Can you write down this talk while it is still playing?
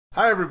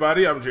Hi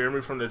everybody, I'm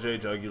Jeremy from the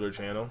JayJugular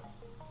channel.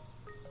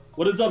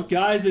 What is up,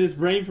 guys? It is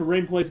Rain from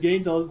Rain Plays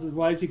Games,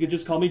 otherwise you could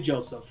just call me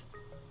Joseph.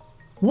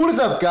 What is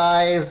up,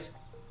 guys?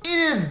 It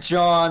is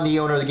John, the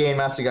owner of the Game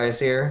Master Guys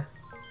here.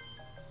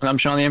 And I'm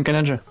Sean the MK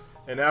Ninja.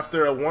 And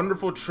after a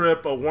wonderful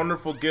trip, a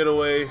wonderful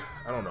getaway,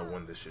 I don't know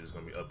when this shit is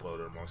going to be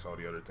uploaded amongst all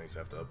the other things I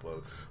have to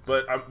upload.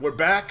 But we're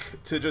back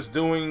to just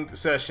doing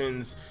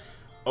sessions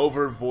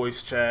over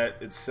voice chat.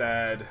 It's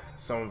sad.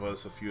 Some of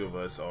us, a few of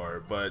us are.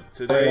 But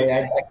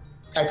today...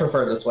 I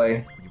prefer this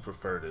way. You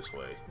prefer this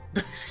way.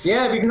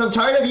 Yeah, because I'm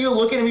tired of you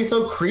looking at me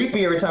so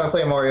creepy every time I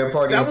play Mario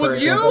Party. That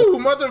was you,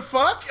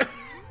 motherfucker!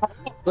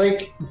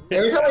 Like,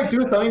 every time I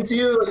do something to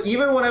you, like,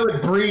 even when I would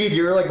breathe,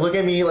 you're like, look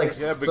at me like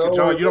yeah, because so...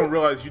 John, you don't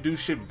realize you do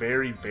shit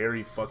very,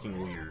 very fucking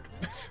weird.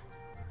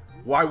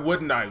 Why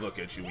wouldn't I look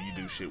at you when you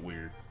do shit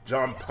weird?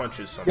 John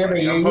punches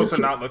somebody. I'm supposed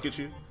to not look at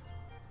you?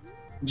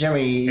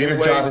 Jimmy, your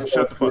anyway, job is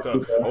shut the fuck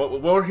up.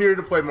 We're here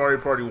to play Mario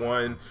Party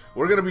 1.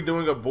 We're going to be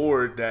doing a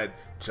board that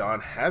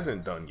John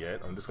hasn't done yet.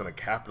 I'm just going to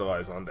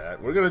capitalize on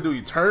that. We're going to do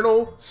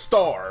Eternal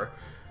Star.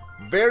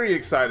 Very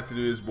excited to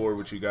do this board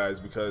with you guys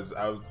because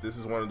this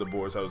is one of the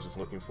boards I was just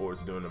looking forward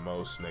to doing the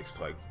most next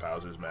to like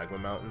Bowser's Magma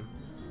Mountain.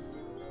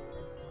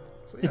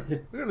 So yeah,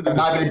 we're going to do I'm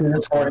not going to do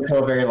this board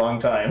until a very long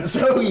time.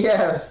 So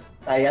yes,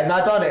 I have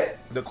not done it.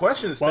 The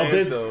question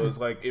stands though is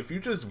like, if you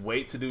just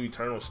wait to do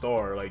Eternal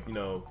Star, like, you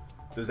know,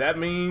 does that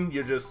mean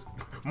you're just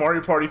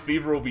Mario Party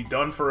Fever will be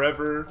done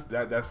forever?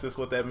 That's just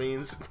what that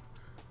means.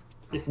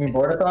 You mean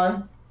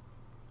boardathon?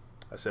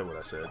 I said what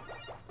I said.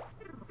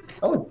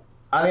 Oh,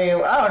 I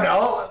mean, I don't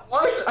know.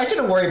 I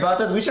shouldn't worry about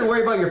this. We should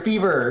worry about your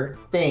Fever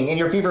thing and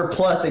your Fever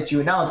Plus that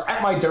you announced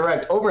at my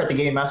direct over at the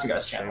Game Master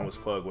Guys channel. Shameless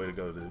plug, way to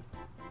go, dude.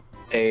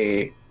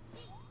 Hey,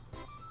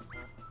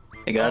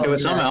 you gotta do it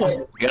somehow.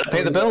 You gotta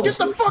pay the bills. Get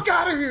the fuck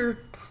out of here!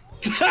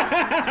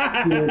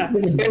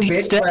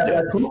 He's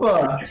dead.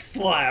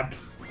 Slap.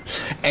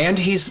 And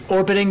he's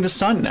orbiting the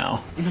sun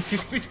now.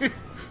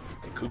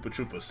 Koopa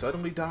Troopa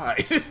suddenly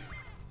died.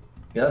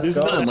 Yeah, let's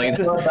go. Suddenly.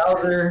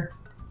 Bowser.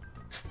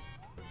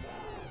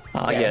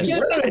 Yes.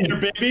 Get here,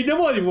 baby.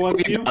 Nobody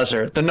wants you.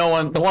 Bowser, the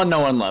one no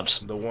one loves.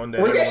 The one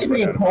that We're actually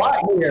being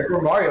plot here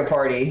for Mario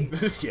Party.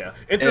 Yeah.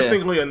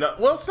 Interestingly enough,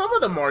 well, some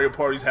of the Mario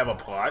parties have a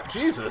plot.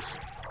 Jesus.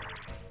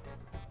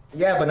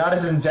 Yeah, but not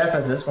as in depth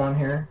as this one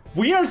here.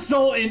 We are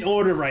so in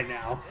order right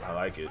now. I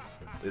like it.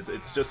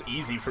 It's just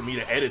easy for me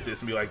to edit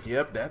this and be like,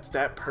 yep, that's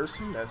that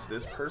person, that's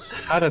this person.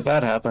 How did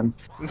that happen?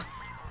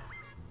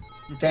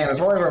 Damn, if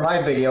only were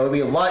my video, it'd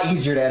be a lot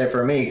easier to edit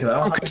for me because I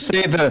don't. I could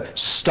say the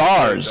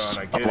stars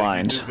Hey, Don,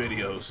 aligned.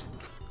 Videos.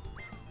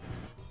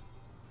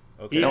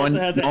 Okay. He also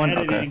has an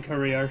editing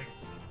career.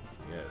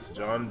 Yes,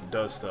 John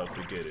does stuff.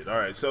 We get it. All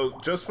right, so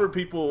just for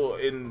people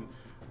in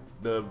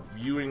the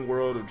viewing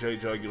world of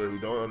JayJugular who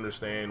don't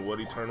understand what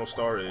Eternal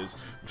Star is,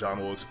 John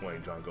will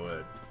explain. John, go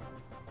ahead.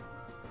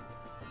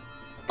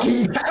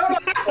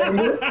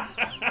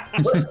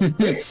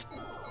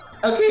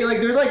 Okay, like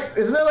there's like,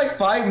 isn't there like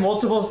 5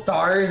 multiple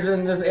stars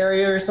in this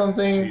area or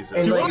something? Jesus.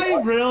 And, Do like,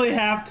 I really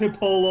have to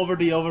pull over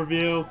the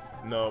overview?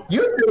 No. You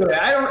do it.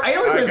 I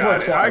don't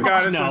got it. I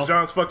got it No. since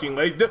John's fucking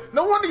late.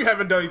 No wonder you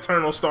haven't done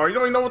Eternal Star. You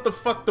don't even know what the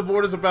fuck the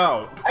board is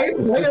about. I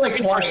played it like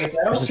twice.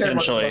 I don't care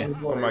much Essentially. about this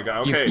Oh board. my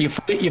god. Okay.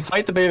 You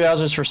fight the baby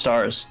Bowsers for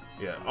stars.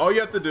 Yeah, all you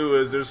have to do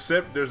is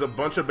there's a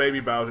bunch of baby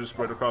Bowsers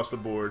spread across the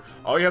board.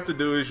 All you have to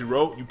do is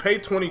you pay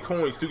 20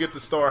 coins to get the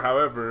star.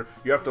 However,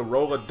 you have to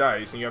roll a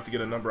dice and you have to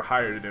get a number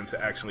higher than them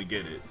to actually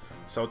get it.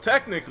 So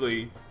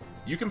technically,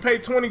 you can pay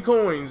 20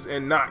 coins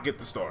and not get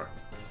the star.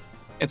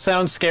 It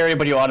sounds scary,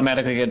 but you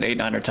automatically get 8,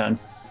 9, or 10.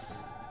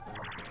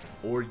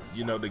 Or,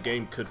 you know, the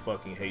game could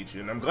fucking hate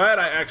you. And I'm glad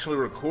I actually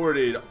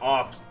recorded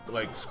off,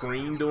 like,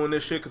 screen doing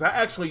this shit, because I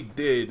actually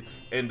did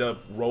end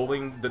up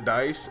rolling the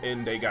dice,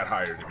 and they got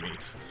higher than me.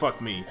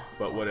 Fuck me,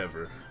 but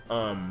whatever.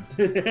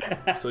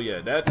 So yeah,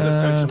 that's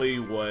essentially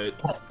what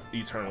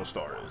Eternal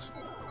Star is.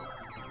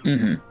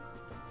 Mm-hmm.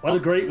 What a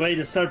great way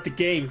to start the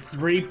game.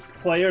 3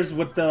 players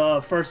with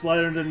the first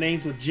letter of their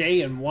names with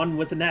J and 1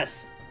 with an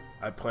S.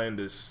 I planned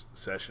this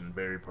session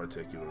very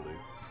particularly.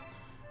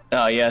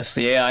 Oh, yes,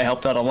 the AI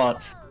helped out a lot.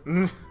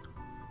 Alright,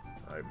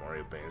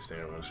 Mario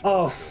Bandstand.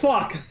 Oh,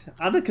 fuck.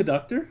 I'm the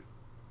conductor.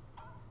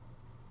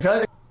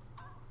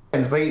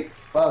 Wait,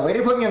 wow, way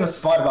to put me on the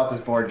spot about this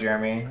board,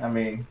 Jeremy. I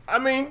mean,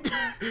 I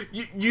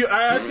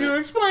asked you to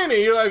explain it.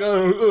 You're like, I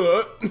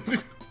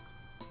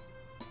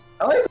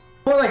only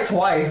played like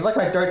twice. It's like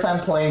my 3rd time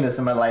playing this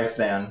in my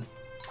lifespan.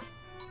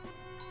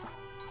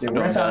 Dude, we're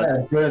gonna sound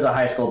as good as a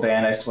high school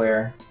band, I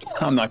swear.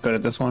 I'm not good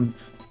at this one.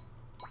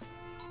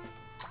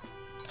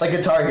 It's like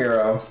Guitar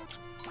Hero.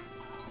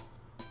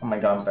 Oh my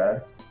god, I'm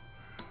bad.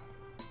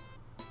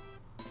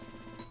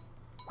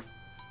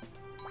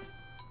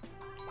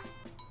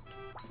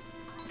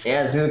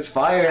 Yeah, this looks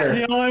fire.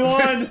 The only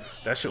one.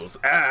 that shit was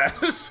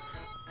ass.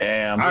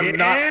 Damn.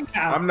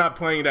 I'm not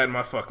playing that in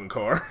my fucking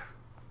car.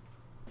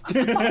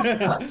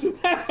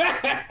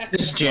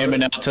 Just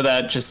jamming out to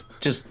that, just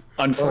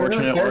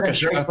unfortunate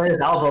orchestra. Drake's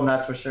latest album,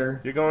 that's for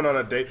sure. You're going on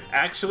a date.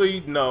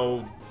 Actually,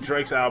 no.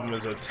 Drake's album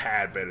is a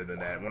tad better than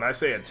that. When I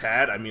say a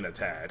tad, I mean a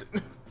tad.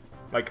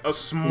 Like a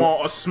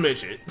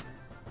smidget.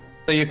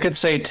 So you could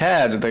say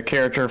Tad, the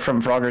character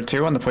from Frogger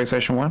 2 on the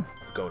PlayStation 1.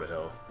 Go to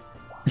hell.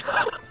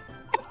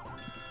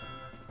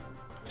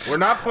 We're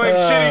not playing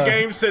shitty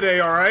games today,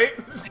 alright?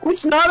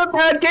 It's not a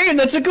bad game,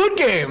 that's a good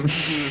game!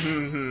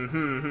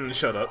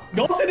 Shut up.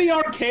 Go to the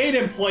arcade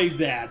and play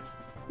that.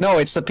 No,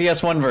 it's the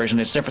PS1 version,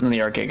 it's different than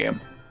the arcade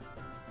game.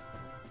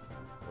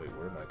 Wait,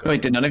 where am I going?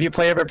 Wait, did none of you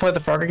ever play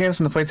the Frogger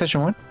games on the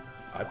PlayStation 1?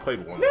 I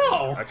played one.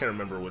 No! I can't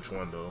remember which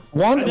one, though.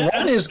 One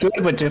is good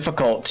but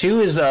difficult.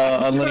 2 is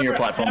a linear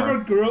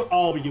platformer.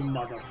 Oh, you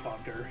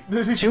motherfucker.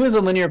 2 is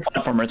a linear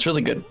platformer, it's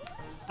really good.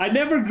 I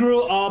never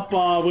grew up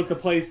with the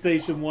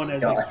PlayStation 1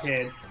 as a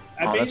kid.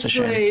 That's a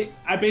shame.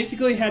 I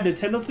basically had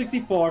Nintendo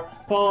 64,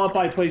 followed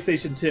by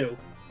PlayStation 2.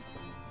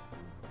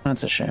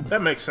 That's a shame.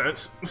 That makes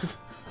sense.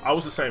 I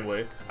was the same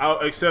way.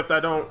 Except I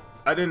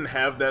didn't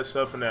have that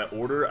stuff in that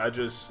order. I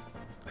just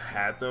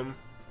had them,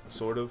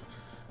 sort of.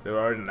 They were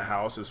already in the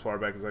house as far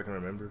back as I can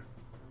remember.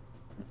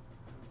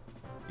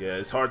 Yeah,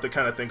 it's hard to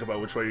kind of think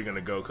about which way you're gonna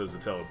go because the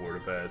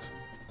teleporter pads.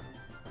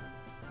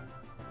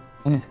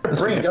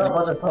 Bring up a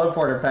bunch of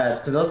teleporter pads,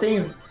 because those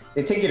things,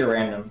 they take you to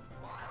random.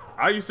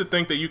 I used to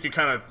think that you could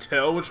kind of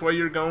tell which way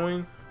you're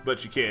going,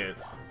 but you can't.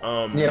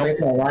 Yeah,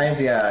 based on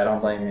lines, yeah, I don't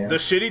blame you. The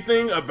shitty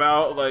thing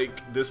about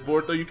like this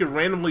board though, you can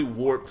randomly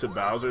warp to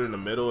Bowser in the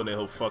middle and then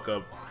he'll fuck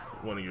up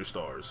one of your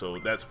stars. So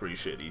that's pretty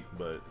shitty,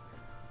 but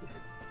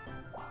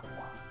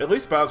at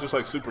least Bowser's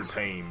like super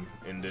tame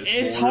in this.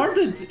 It's board.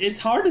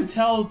 hard to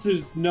tell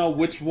to know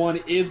which one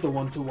is the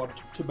one to warp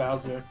to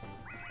Bowser.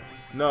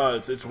 No,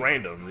 it's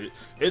random.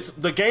 It's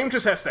the game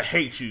just has to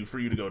hate you for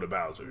you to go to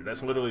Bowser.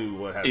 That's literally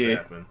what has to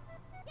happen.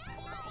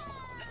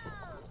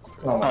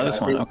 Oh, this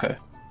one, okay.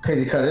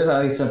 Crazy Cut is a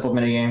really simple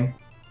minigame.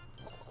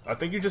 I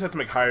think you just have to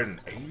make higher than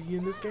 80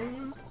 in this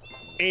game.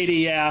 80,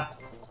 yeah.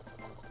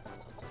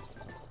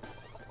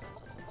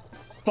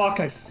 Fuck!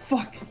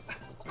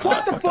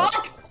 What the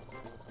fuck?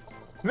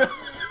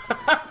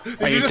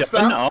 Did Are you you just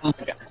done? stop? Oh,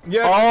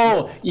 Yeah.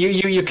 oh,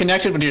 you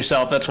connected with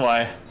yourself, that's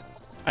why.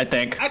 I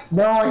think.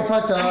 No, I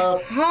fucked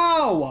up.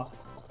 How?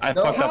 I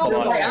No, fucked up a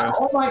lot too.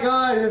 oh my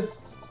god,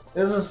 this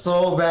is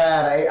so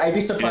bad. I'd be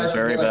surprised. It's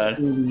very if it, like,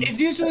 bad. It's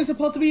usually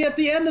supposed to be at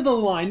the end of the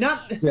line,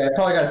 not. Yeah, I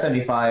probably got a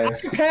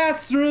 75.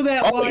 Passed through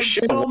that line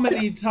shit. so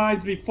many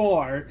times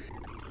before,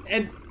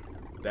 and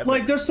That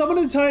like there's so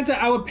many times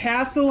that I would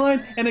pass the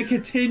line and it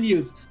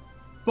continues,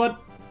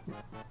 but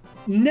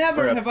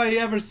never have I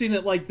ever seen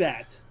it like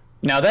that.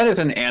 Now that is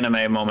an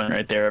anime moment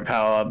right there of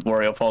how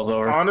Wario falls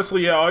over.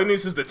 Honestly, yeah, all he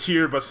needs is the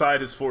tear beside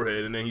his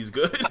forehead, and then he's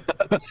good.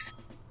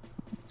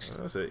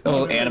 That's it.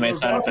 Little anime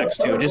sound effects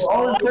too. Just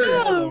Alright,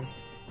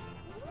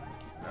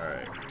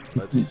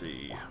 let's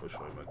see. Which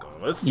way am I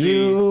going? Let's see.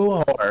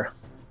 you whore.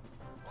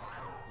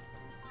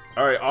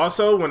 Alright,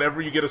 also,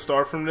 whenever you get a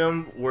star from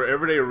them,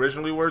 wherever they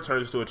originally were,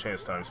 turns to a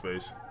chance time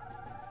space.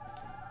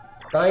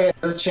 Oh yeah,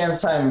 this is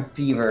Chance Time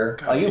Fever.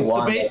 Oh, you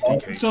won.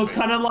 DK So it's space.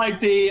 kind of like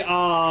the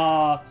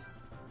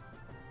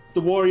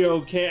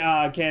Wario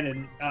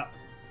cannon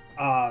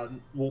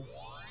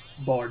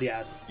board,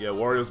 yeah. Yeah,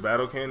 Wario's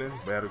Battle Canyon.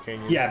 Battle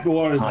Canyon. Yeah,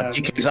 Wario.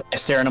 DK's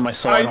eyes staring at my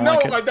soul. I don't know,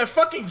 like it. like that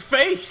fucking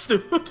face,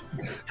 dude.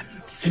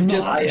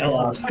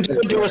 Smile.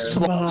 Do a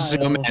slow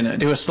zoom in.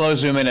 Do a slow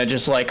zoom in at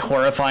just like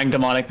horrifying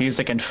demonic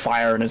music and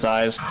fire in his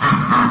eyes.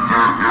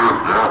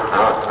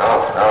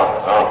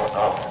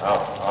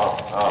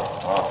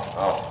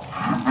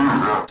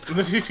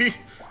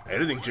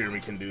 Editing Jeremy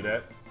can do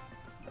that.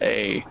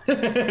 Hey.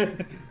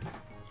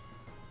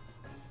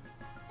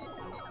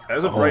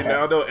 As of right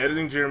now, though,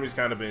 editing Jeremy's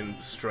kind of been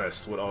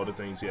stressed with all the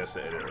things he has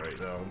to edit right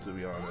now, to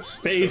be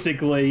honest.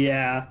 Basically,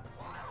 yeah.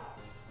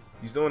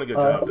 He's doing a good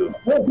job, though. It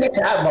won't take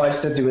that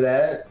much to do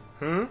that.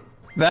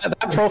 That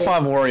profile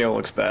of Wario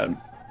looks bad.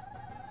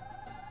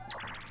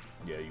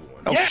 Yeah, you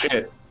won. Oh Yes!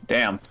 shit.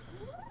 Damn.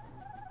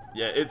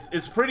 Yeah,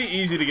 it's pretty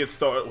easy to get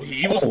started.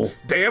 He was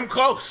damn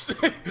close.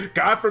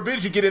 God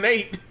forbid you get an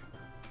 8.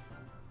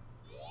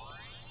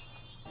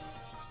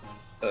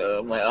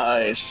 My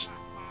eyes.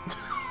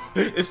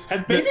 Has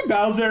Baby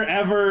Bowser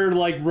ever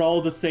like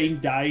rolled the same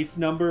dice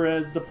number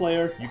as the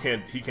player? He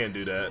can't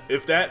do that.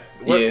 If that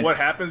what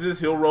happens is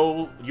you'll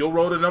roll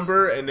the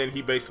number and then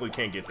he basically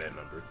can't get that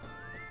number.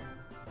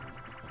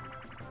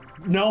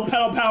 No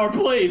pedal power,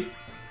 please.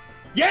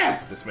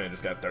 Yes. This man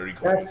just got 30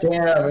 God coins.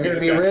 damn, we're gonna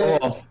be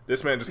rich.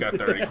 This man just got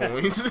 30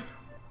 coins.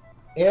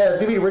 Yeah,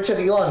 it's gonna be rich as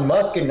Elon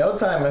Musk in no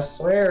time, I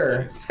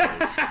swear.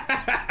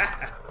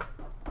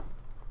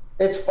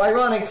 It's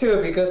ironic too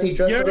because he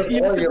dressed up as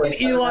Mario.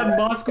 Elon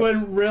Musk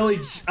when really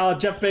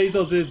Jeff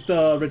Bezos is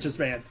the richest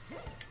man.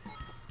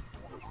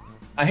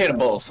 I hate them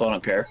both, so I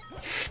don't care.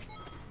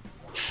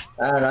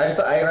 I don't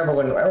know. I remember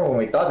when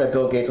we thought that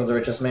Bill Gates was the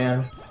richest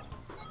man.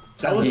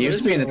 He used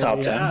to be in the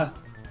top 10.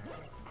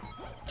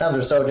 Times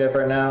are so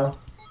different now.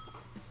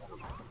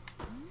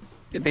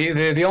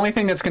 The only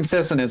thing that's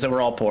consistent is that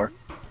we're all poor.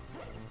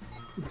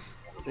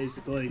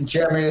 basically.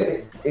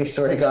 Jeremy, I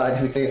swear to God,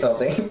 who'd say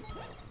something.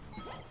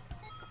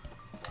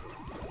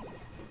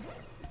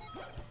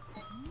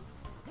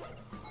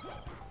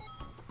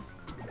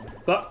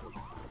 But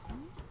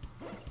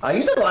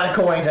You said a lot of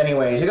coins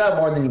anyways. You got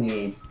more than you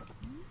need.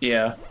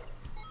 Yeah.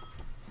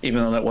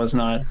 Even though that was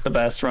not the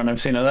best run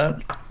I've seen of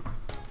that.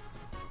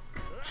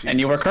 Jesus. And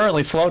you were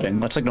currently floating.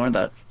 Let's ignore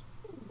that.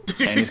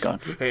 And he's gone.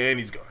 And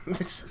he's gone.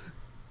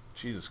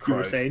 Jesus you were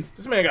Christ. saying?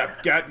 This man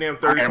got goddamn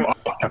 30 I'm points.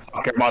 off to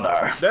fuck your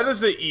mother. That is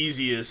the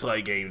easiest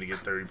like game to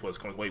get 30 plus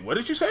coins. Wait, what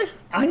did you say?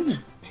 Don't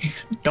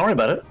worry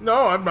about it.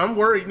 No, I'm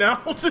worried now.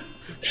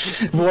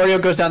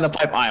 Wario goes down the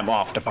pipe. I am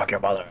off to fuck your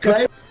mother.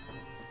 Okay.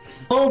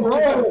 Oh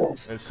no!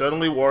 And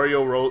suddenly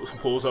Wario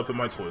pulls up in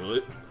my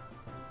toilet.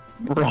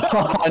 Run.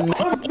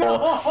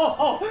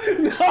 No!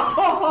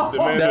 The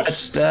man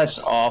That's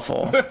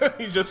awful.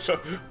 he just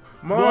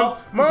Mom, Well,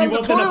 he Mom, the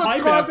was in a toilet's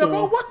pipe clogged after up. Oh,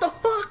 all. what the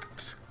fuck?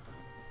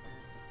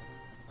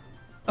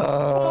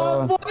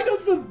 Why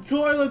does the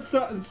toilet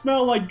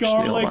smell like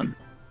garlic? One.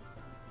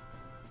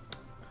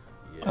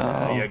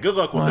 Yeah, good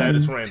luck with that.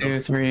 It's random. 2,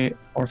 3,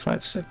 4,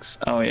 5, 6.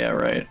 Oh yeah,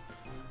 right.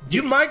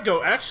 You might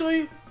go.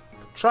 Actually,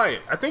 try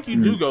it. I think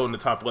you do go in the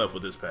top left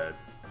with this pad.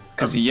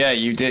 Cause yeah,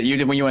 you did. You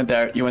did when you went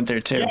there. You went there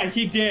too. Yeah,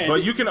 he did.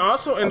 But you can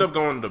also end up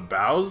going to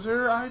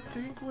Bowser, I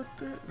think, with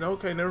it.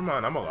 Okay, never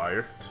mind. I'm a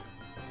liar.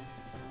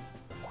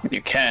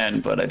 You can,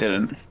 but I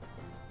didn't.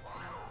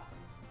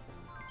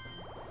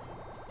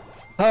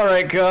 All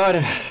right,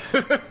 God.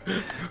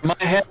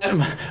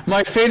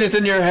 My fate is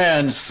in your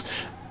hands.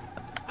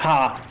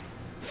 Ha.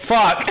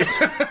 Fuck.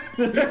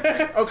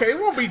 Okay, it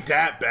won't be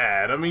that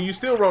bad. I mean, you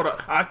still wrote a.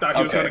 I thought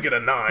he was Okay. gonna get a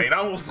 9.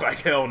 I was like,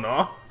 hell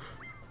no.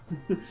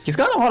 He's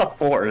got a lot of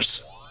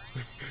 4s.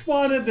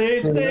 One of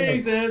these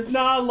things is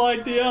not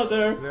like the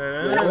other.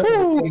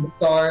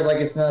 Stars like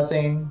it's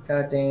nothing.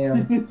 God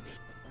damn.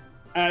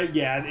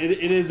 Yeah,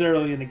 it is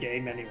early in the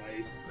game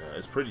anyway. Yeah,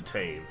 it's pretty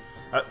tame.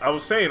 I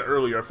was saying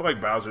earlier, I feel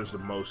like Bowser's the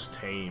most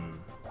tame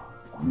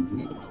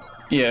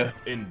Yeah.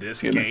 in this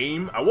Excuse me.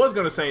 game. I was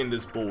gonna say in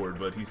this board,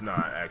 but he's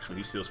not actually.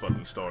 He steals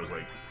fucking stars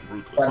like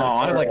ruthless. Oh,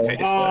 I like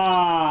facelift.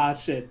 Ah,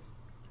 shit.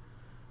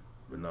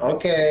 But no,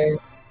 Okay.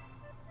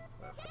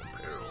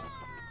 Apparel.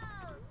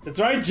 That's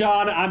right,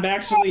 John. I'm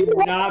actually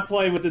not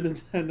playing with the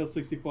Nintendo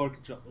 64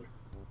 controller.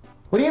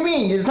 What do you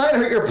mean? You're trying to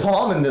hurt your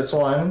palm in this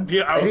one.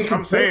 Yeah, And you can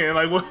I'm saying,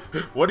 like,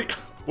 what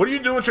do you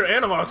do with your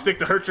analog stick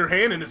to hurt your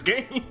hand in this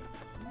game?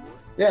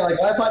 Yeah,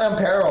 like why fight on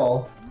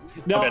peril?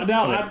 No, Okay,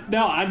 no, okay.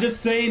 I'm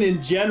just saying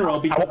in general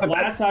because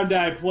last time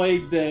that I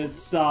played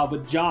this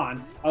with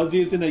John, I was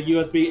using a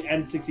USB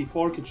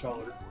N64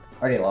 controller.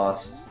 Already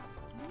lost.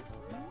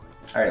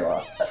 Already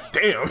lost.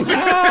 Damn.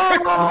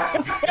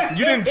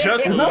 You didn't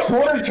just No lose.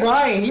 point in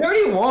trying. He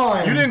already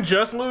won. You didn't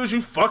just lose.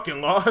 You fucking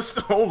lost.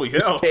 Holy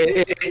hell.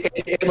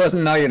 It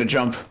wasn't now you to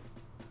jump.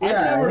 I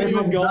never it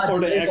even was go not- for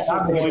the it's extra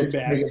not gonna coin get-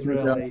 bags, get-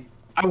 really.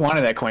 I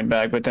wanted that coin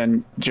back, but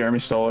then Jeremy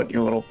stole it.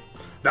 You little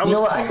That You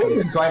know was what? I could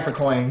just grind for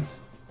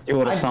coins.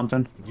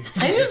 something.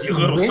 I just You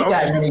little win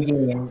that something.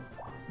 minigame.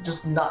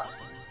 Just not.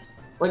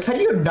 Like, how do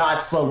you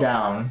not slow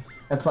down?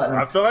 I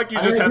feel like you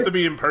I just mean, have to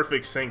be in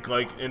perfect sync,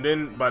 like, and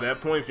then by that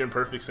point, if you're in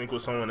perfect sync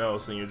with someone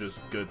else, then you're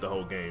just good the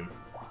whole game.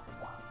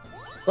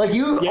 Like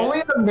you, Yeah. only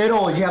in the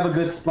middle you have a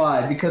good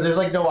spot because there's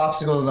like no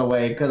obstacles in the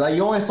way. Because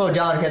you only slow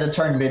down if you had to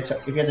turn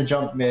if you had to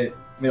jump middle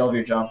of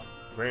your jump.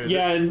 Granted,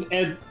 Yeah,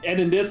 and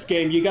in this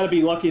game, you got to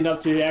be lucky enough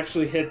to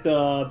actually hit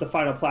the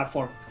final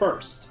platform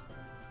first.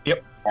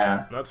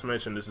 Yeah. not to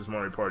mention this is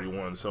Mario Party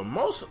 1, so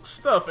most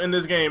stuff in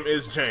this game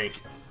is jank.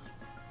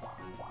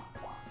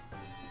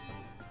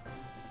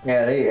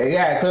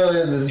 Yeah,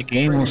 clearly this The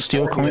game will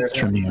steal coins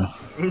from you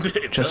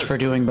It just does. for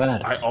doing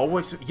bad. I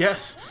always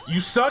yes. You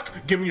suck.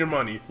 Give me your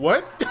money.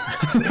 What?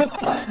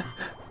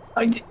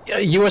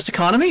 U.S.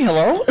 economy?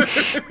 Hello?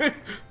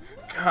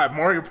 God,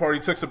 Mario Party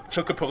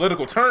took a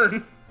political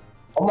turn.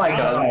 Oh my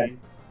god.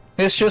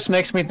 This just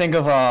makes me think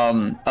of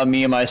a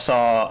meme I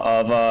saw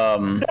of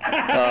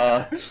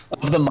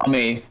the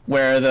Mummy,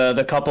 where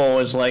the couple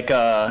is like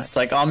it's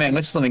like, oh man,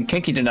 let's do something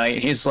kinky tonight.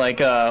 He's like,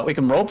 we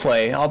can role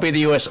play. I'll be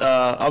the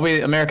I'll be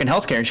American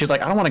healthcare, and she's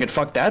like, I don't want to get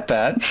fucked that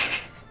bad.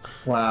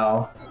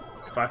 Wow.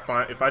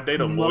 If I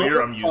date a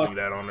lawyer, I'm using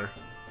that on her.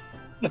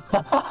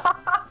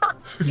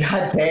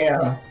 God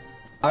damn.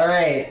 All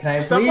right, can I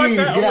Stuff like please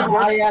that get a only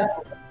works- high ass?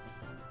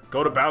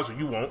 Go to Bowser.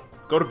 You won't.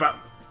 Go to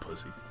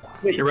pussy.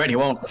 You're right, he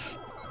won't.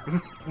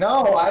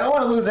 No, I don't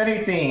want to lose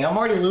anything. I'm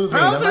already losing.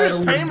 I'm Bowser not is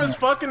losing. tame as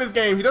fuck in this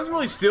game. He doesn't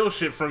really steal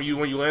shit from you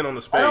when you land on the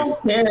I space.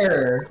 don't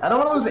care. I don't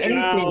want to lose anything.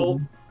 Now,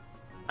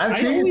 I'm I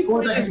treating only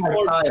sports play like this my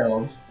sport-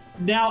 child.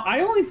 Now,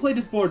 I only played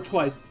this board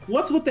twice.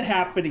 What's with the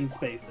happening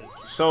spaces?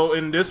 So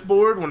in this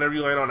board, whenever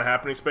you land on a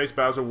happening space,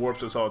 Bowser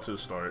warps us all to the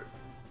start.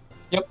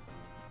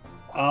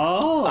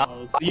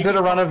 Oh, I did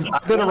a run of this. I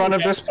did a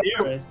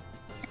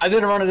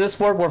run of this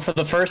board where for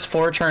the first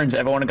 4 turns,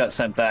 everyone got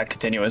sent back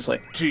continuously.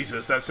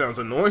 Jesus, that sounds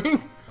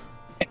annoying.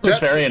 It was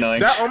very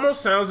annoying. That almost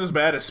sounds as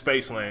bad as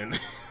Spaceland.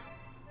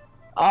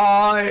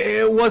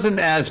 It wasn't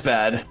as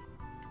bad.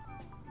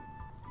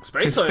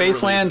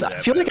 Spaceland,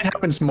 I feel like it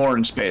happens more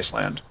in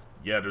Spaceland.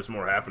 Yeah, there's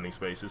more happening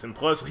spaces, and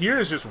plus here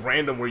is just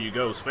random where you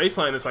go.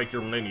 Spaceland is like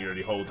you're linear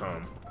the whole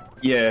time.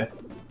 Yeah.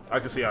 I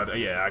can see how.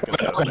 Yeah, I can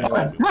see how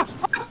Spaceland moves.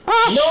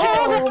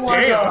 No,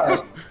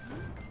 Damn.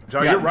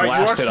 John, you're right. You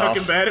are blasted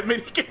sucking off. bad at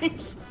mini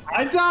games.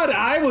 I thought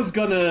I was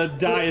gonna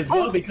die as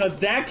well because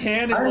that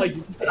cannon like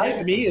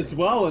hit me as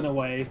well in a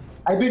way.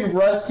 I've been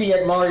rusty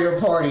at Mario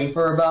Party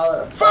for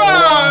about.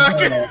 Fuck!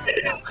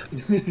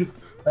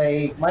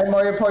 Like my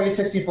Mario Party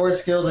 64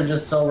 skills are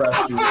just so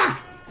rusty. Like,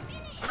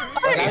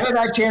 I haven't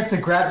had a chance to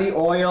grab the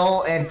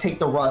oil and take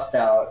the rust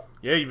out.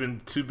 Yeah, you've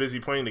been too busy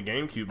playing the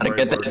GameCube. Gotta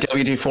get that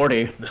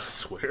WD-40. I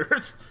swear.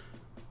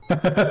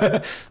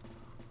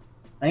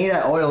 I need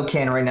that oil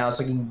can right now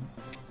so I can,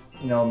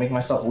 make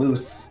myself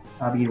loose.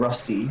 I'll be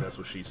rusty. That's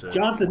what she said.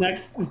 John's the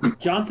next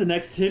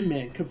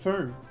Hitman,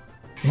 confirmed.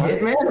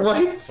 Hitman?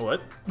 What?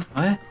 What?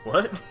 What?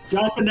 What?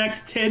 John's the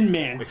next Tin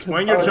Man.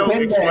 Explain your joke.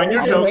 Explain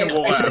your joke, and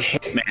we'll I said laugh.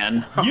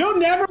 Hitman. You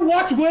never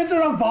watched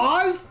Wizard of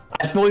Oz?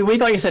 We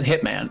thought you said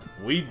Hitman.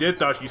 We did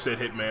thought you said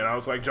Hitman. I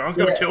was like, John's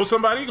gonna Yeah. kill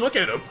somebody? Look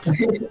at him.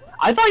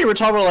 I thought you were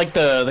talking about like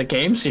the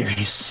game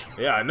series.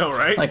 Yeah, I know,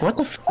 right? Like what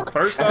the fuck?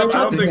 First I off, thought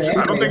I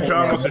don't think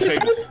John wants to Hitman.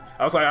 shave his.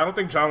 I was like, I don't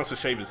think John wants to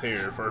shave his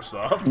hair. First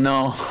off.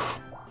 No.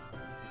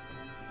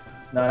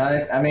 No,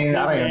 I don't even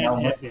know.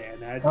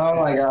 Hitman. Oh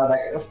my god,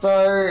 I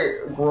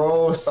start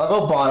gross. I'll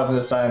go bottom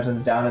this time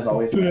since down is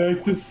always.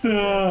 Back to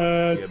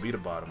start. Yeah, be the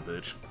bottom,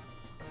 bitch.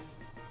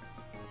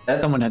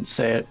 Someone had to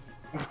say it.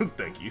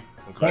 Thank you.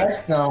 Okay.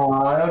 Yes,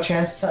 no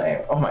chance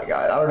time. Oh my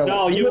god, I don't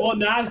know. No, you will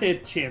not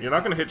hit chance. You're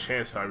not gonna hit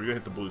chance time. You're gonna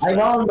hit the blue I space.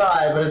 know I'm not,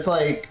 but it's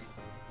like,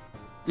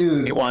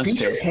 dude, It wants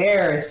Peach's to.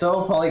 hair is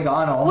so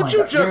polygonal. Oh Would my you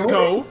God. just Dude,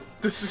 go?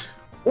 This is.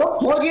 What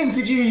plugins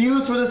did you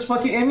use for this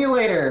fucking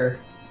emulator?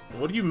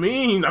 What do you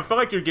mean? I feel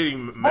like you're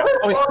getting.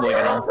 Always Oh,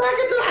 polygonal. back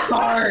at this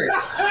part.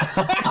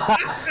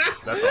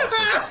 That's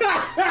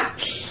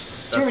awesome.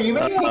 Jimmy, you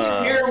made Peach's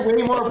hair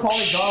way more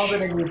polygonal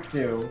than it needs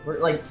to.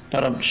 Like,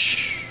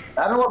 Shh.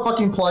 I don't know what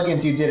fucking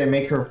plugins you did to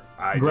make her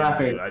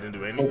graphic. I didn't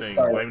do anything.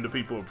 Sorry. Blame the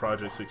people of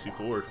Project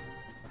 64.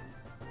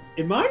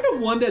 Am I the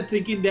one that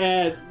thinking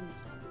that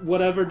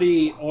whatever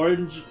the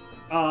orange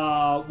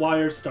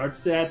wire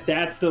starts at,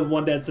 that's the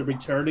one that's the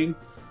returning?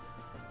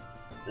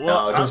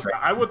 Well, No, just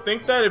I would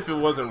think that if it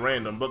wasn't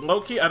random, but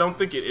low-key, I don't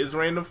think it is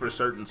random for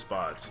certain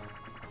spots.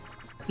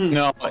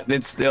 No,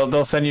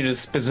 they'll send you to a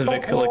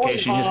specific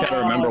location. You just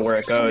gotta remember where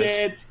it goes.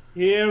 Shit.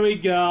 Here we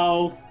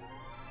go.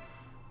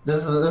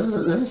 This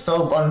is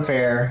so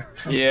unfair.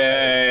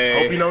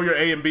 Yay! Hope you know your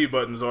A and B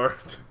buttons are.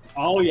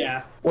 Oh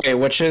yeah. Wait,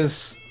 which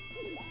is?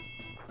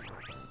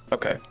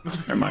 Okay,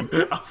 never mind.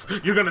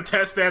 You're gonna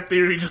test that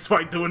theory just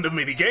by doing the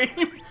mini game.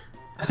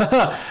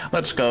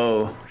 Let's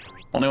go.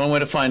 Only one way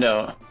to find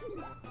out.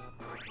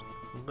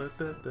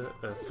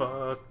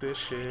 Fuck this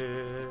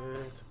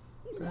shit.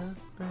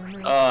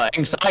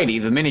 Anxiety,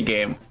 the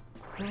minigame.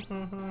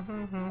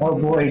 Oh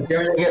boy,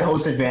 you're gonna get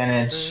host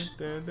advantage.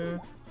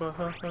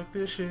 Fuck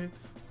this shit.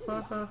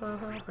 Fuck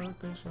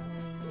this shit.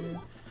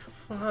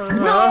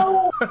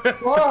 No!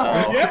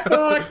 Fuck. Get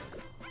fucked.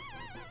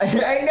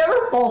 I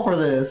never fall for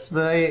this,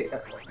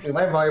 but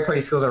my Mario Party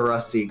skills are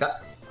rusty.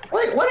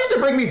 Why did you have to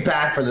bring me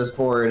back for this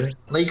board?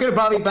 Like, you could have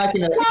brought me back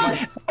in a...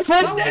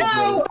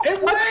 Oh,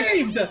 it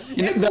waved!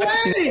 It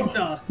waved!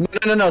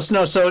 No.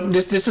 So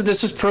this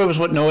just proves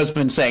what Noah's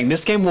been saying.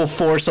 This game will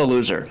force a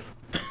loser.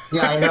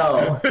 Yeah, I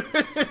know.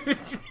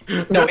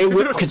 No, it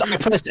will because I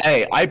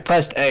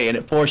pressed A, and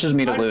it forces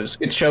me to lose.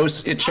 It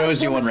shows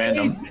you on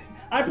random.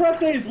 I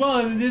pressed A as well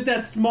and it did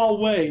that small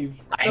wave.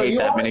 I hate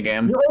that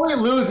minigame. You only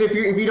lose if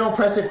you don't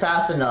press it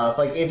fast enough.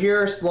 Like, if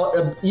you're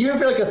slow... even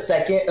for like a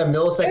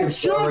millisecond It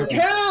slower... sure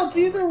counts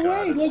either way.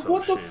 God, it's Like, so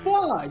what the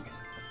shitty. fuck?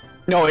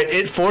 No,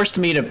 it forced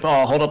me to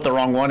hold up the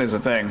wrong one is the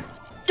thing.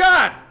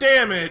 God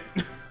damn it!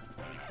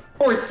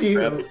 Force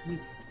you.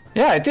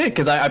 Yeah, it did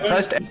because I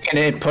pressed A and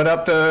it put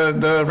up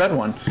the red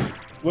one.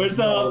 Where's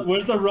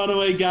the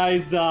runaway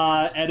guys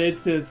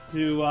edits is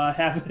to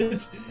have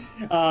it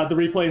the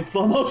replay in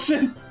slow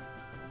motion?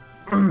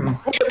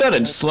 Get that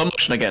in slow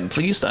motion again,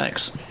 please.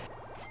 Thanks.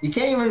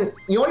 You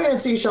won't even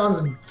see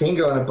Sean's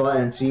finger on a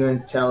button to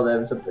even tell that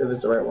if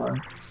it's the right one.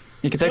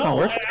 You can take my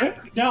word for it.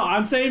 No,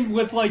 I'm saying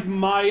with like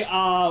my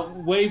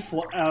wave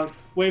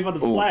on the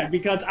flag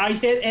because I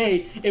hit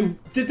A,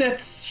 it did that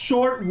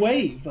short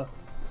wave.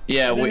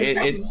 Yeah, And then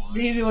it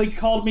immediately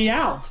called me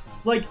out.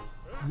 Like,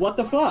 what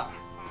the fuck?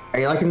 Are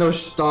you liking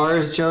those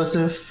stars,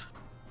 Joseph?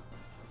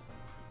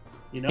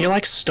 You know? you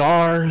like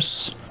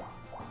stars.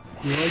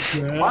 You like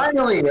that?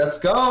 Finally, let's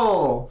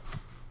go!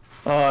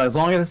 As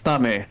long as it's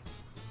not me.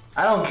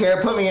 I don't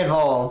care, put me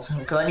involved,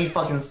 because I need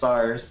fucking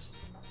stars.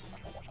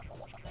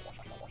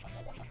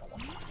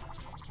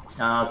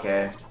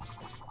 Okay.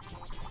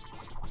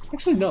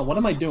 Actually, no. What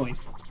am I doing?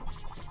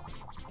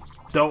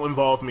 Don't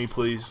involve me,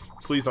 please.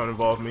 Please don't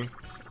involve me.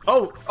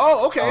 Oh,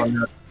 okay.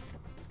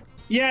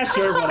 Yeah,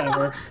 sure,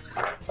 whatever.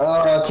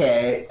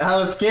 Okay. I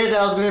was scared that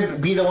I was gonna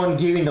be the one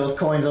giving those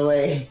coins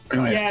away.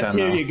 Anyway, it's Yeah, time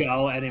here now. you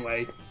go.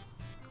 Anyway.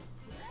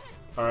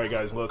 All right,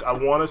 guys. Look, I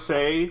want to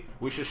say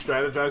we should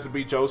strategize to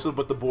beat Joseph,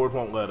 but the board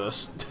won't let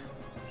us.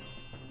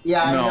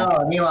 Yeah, I No.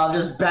 know. Meanwhile, I'm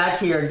just back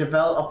here and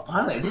develop. Oh,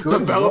 finally, a good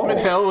Development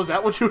roll. hell? Is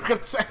that what you were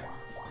gonna say?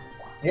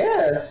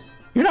 Yes.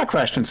 You're not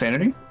crashed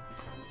insanity.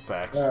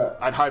 Facts. Yeah.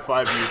 I'd high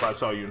five you if I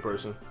saw you in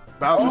person.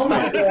 Bowser Oh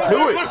my space. God.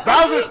 Do it.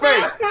 Bowser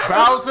space.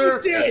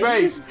 Bowser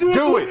space.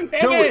 Do it.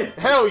 Do it.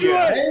 Hell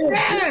yeah.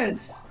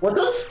 Yes! What's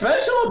so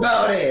special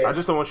about it? I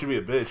just don't want you to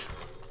be a bitch.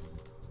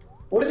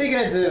 What is he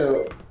gonna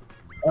do?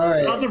 All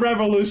right. How's a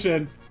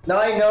revolution? Now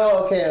I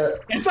know. Okay.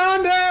 It's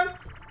on there!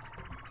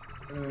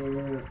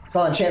 Come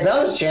on,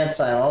 Bowser's chance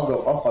time.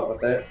 I'll fuck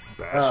with it.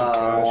 Bastard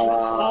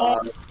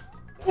trash.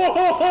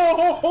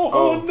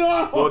 Oh,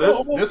 no! Well,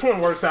 this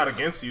one works out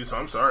against you, so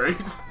I'm sorry.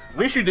 At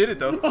least you did it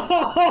though.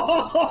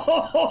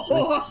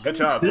 Good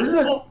job. This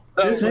is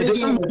This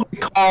is what we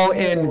call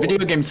in video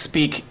game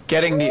speak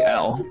getting the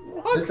L.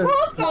 I'm This is-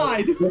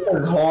 cross-eyed! this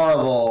is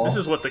horrible. This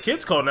is what the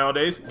kids call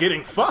nowadays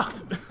getting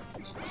fucked.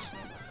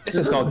 This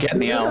is called getting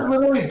the This is L.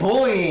 literally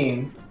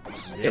bullying.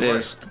 It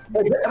is.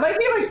 Wait, am I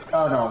being like?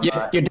 Oh no, I'm Yeah,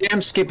 not. you're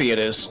damn skippy. It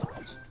is.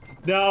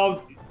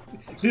 No,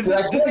 this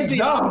I is can't the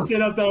jump.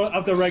 opposite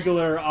of the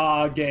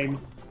regular game.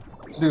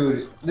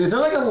 Dude, is there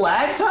like a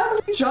lag time when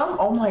you jump?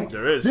 Oh my.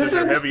 There is, This 'cause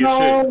is you're heavy as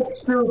so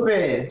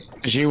stupid.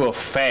 Cause you were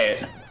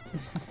fat.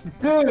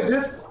 Dude,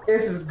 this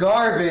is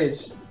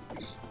garbage.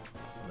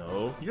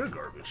 No, you're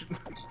garbage.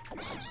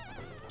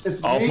 This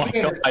Oh video my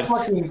game is God.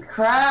 fucking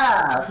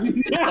crap. Hey,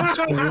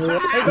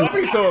 don't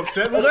be so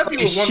upset. We left you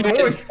with one Shit.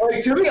 point.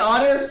 Like, to be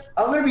honest,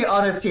 I'm gonna be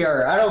honest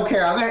here. I don't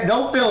care.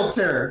 No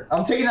filter.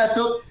 I'm taking that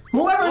filter.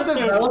 Whoever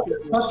developed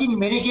this fucking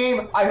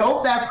minigame, I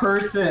hope that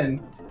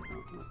person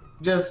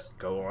just.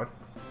 Go on.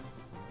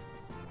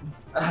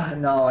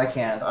 No, I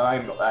can't. I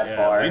don't go that Yeah,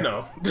 far. we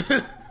know.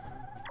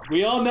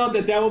 We all know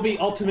that will be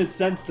ultimate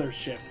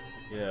censorship.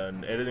 Yeah,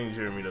 and editing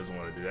Jeremy doesn't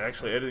want to do that.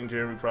 Actually, editing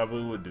Jeremy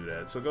probably would do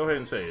that. So go ahead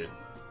and say it.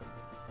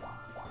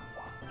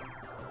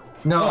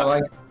 No,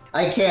 like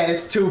I can't.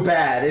 It's too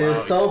bad. It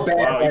is so bad.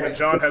 Wow, that even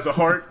John has a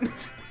heart.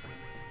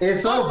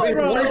 It's so What's bad.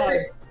 wrong?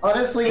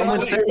 Honestly,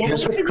 Someone said he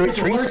was recruit it's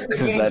three worse seasons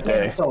than getting that day.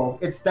 canceled.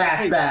 It's that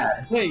Hey.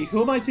 bad. Wait,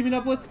 who am I teaming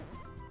up with?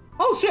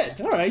 Oh shit!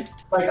 All right.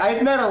 Like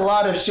I've met a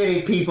lot of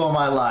shitty people in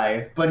my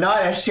life, but not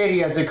as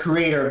shitty as the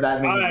creator of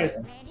that All minigame. right.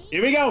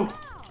 Here we go.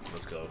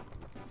 Let's go.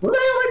 What the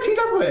hell am I teamed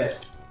up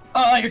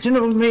with? You're teamed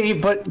up with me,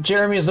 but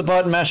Jeremy is the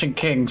button mashing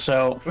king,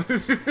 so.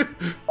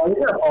 Oh,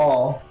 you're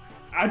all.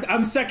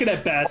 I'm second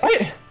at best.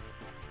 What?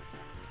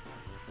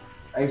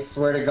 I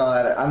swear to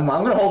God, I'm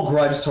gonna hold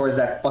grudge towards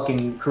that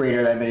fucking creator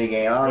of that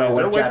minigame. I don't Wait, know is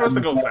there a what way for us to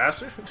go Japanese-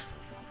 faster?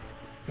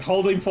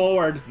 Holding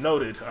forward.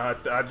 Noted.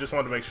 I just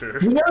wanted to make sure.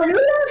 You never knew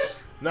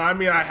that? No, I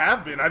mean, I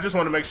have been. I just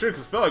want to make sure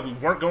because I felt like we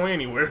weren't going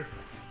anywhere.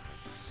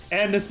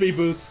 And the speed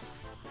boost.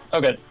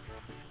 Okay.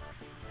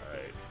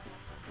 Alright.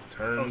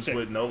 Turns shit.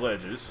 with no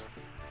ledges.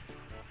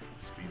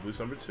 Speed boost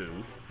number 2.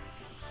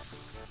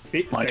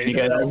 Why did you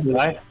guys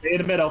die? Stay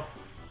in the middle.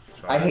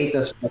 Try I hate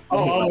this.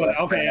 Oh,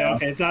 okay.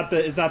 It's not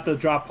the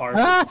drop part.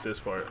 Ah! this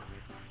part.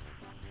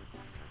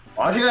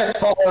 Why don't you guys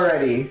fall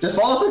already? Just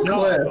fall off the No.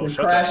 cliff Oh, and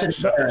shut crash the, and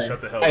shut, burn. the,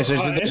 shut the hell Guys,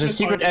 up. there's a it's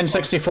secret fine.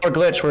 N64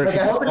 glitch where Like,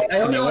 if I you hope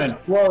you you'll win.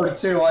 explode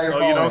too while you're Oh,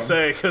 falling. you don't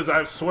say, because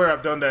I swear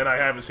I've done that and I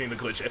haven't seen the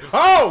glitch yet.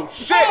 Oh,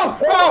 shit! Oh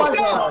my Oh!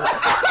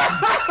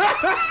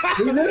 God.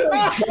 We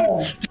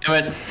literally jumped.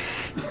 Damn it.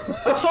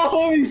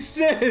 Holy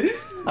shit!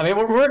 I mean,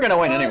 we're gonna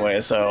win anyway,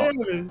 so.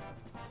 Damn it.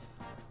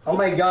 Oh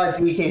my God,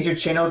 DK, is your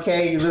chin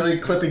okay? You're literally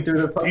clipping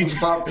through the fucking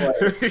bobsled.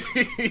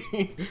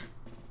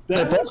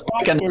 They're That's both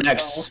back in the awkward,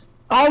 next.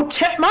 Oh,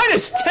 10,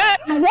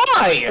 -10.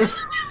 Why?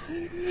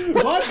 though.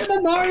 What's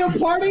the Mario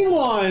Party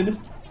one?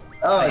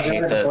 Oh, I I hate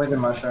just that. a poison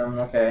mushroom.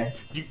 Okay.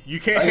 you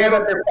can't I guess handle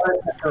that's your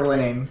punishment for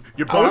winning.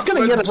 your I was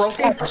gonna get a bobsled's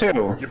broken. star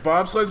too. Your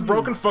bobsled's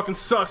broken. Fucking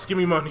sucks. Give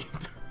me money.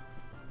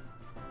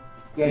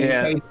 Yeah, you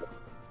Yeah. paid.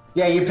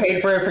 Yeah, you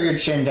paid for it for your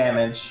chin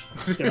damage.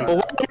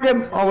 Well,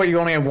 oh wait, you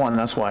only have one.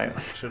 That's why.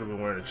 Should have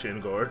been wearing a chin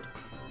guard.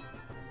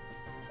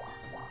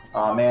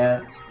 Oh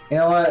man. You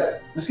know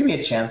what? Just give me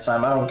a chance,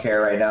 Sam. I don't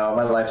care right now.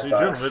 My life Dude,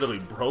 you're sucks. literally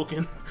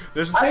broken.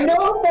 There's I know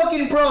I'm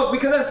fucking broke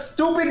because that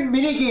stupid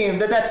minigame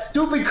that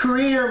stupid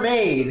creator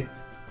made.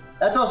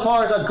 That's as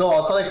far as I'll go.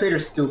 I'll call that creator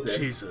stupid.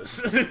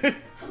 Jesus. I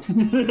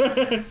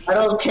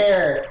don't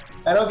care.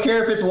 I don't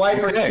care if his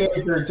wife or Okay.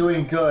 kids are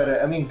doing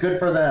good. I mean, good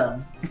for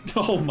them.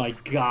 Oh my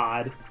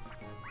god.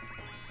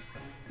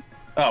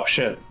 Oh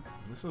shit.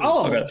 This is,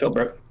 Oh. I got a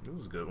filter. this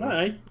is a good one.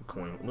 Alright.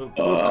 Little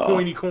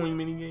coiny coin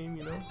mini game,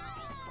 you know.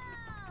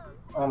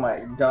 Oh my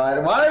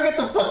God! Why do I get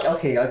the fuck?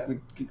 Okay,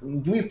 give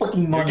me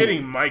fucking money. You're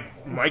getting Mike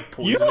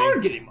You poisoning. are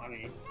getting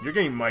money. You're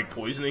getting Mike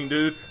poisoning,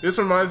 dude. This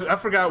reminds me. I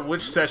forgot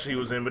which session he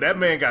was in, but that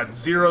man got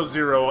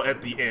 0-0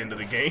 at the end of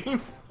the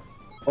game.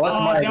 Well, that's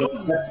my. that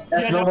was,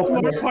 that's yeah, normal that's for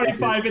Mario this Party game.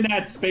 5 in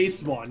that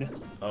space one.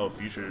 Oh,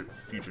 future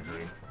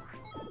dream.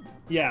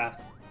 Yeah.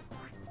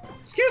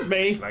 Excuse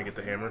me. Can I get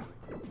the hammer?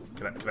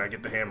 Can I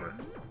get the hammer?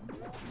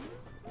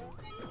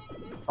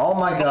 Oh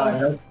my God!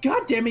 no.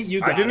 God damn it, you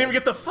guys. I didn't even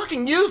get to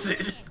fucking use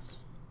it.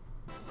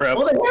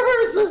 Well, the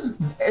hammer is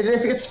just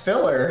if it's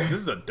filler. This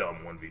is a dumb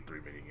 1v3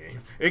 minigame.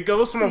 It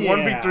goes from a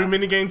 1v3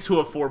 minigame to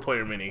a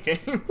 4-player minigame.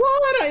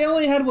 What? I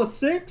only had, what,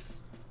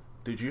 6?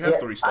 Dude, you have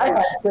 3 I stars.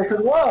 had 6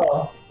 as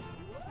well.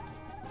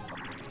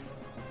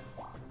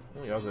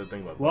 You also have to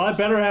think about Well, I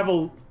better have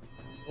a...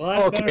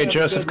 Well, Okay,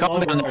 Joseph, calm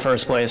down in the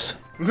first place.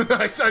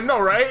 I know,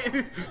 right?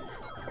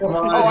 Come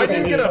on, Oh, I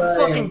didn't get a time.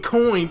 fucking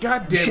coin.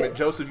 God damn it,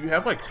 Joseph. You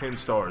have like 10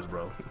 stars,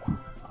 bro.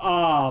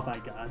 Oh, my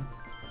God.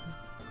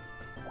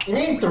 You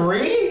need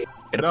 3?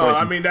 No,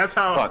 I mean, that's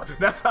how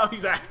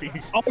he's acting.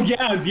 Oh,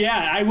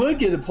 yeah, I would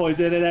get a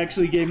poison and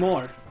actually get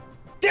more.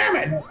 Damn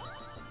it!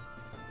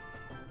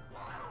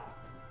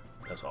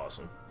 That's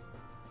awesome.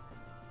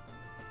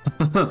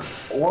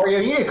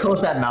 Wario, you need to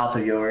close that mouth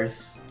of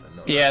yours.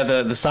 Yeah,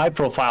 the side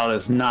profile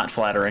is not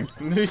flattering.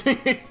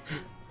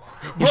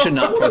 You should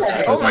not post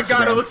that Oh on my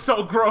god, it Instagram. looks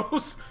so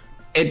gross.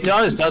 It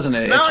does, doesn't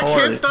it? Now It's I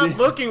horrid. can't stop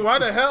looking. Why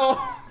the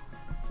hell?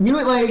 You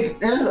would like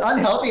it was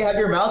unhealthy to have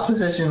your mouth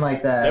positioned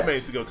like That that. man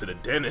needs to go to the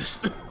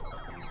dentist.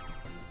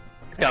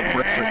 He's got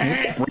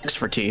bricks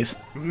for teeth.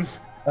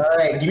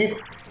 Alright, give me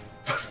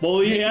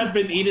Well, he has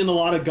been eating a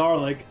lot of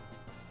garlic.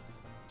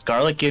 Does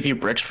garlic give you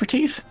bricks for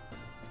teeth?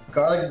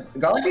 garlic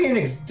garlic didn't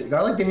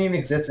even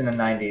exist in the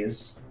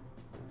 90s.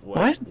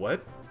 What?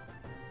 What?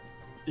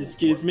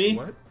 Excuse me?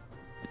 What?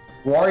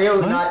 Wario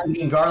What? not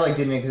eating garlic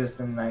didn't exist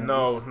in the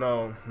 90s.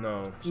 No.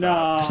 No,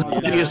 Stop.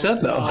 What you said,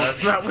 though?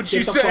 That's not what Get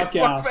you the said, fuck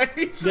out.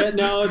 fuckface.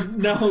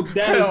 No,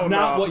 that Hell is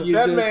not no. what you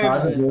That just man-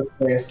 That's a said. good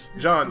place.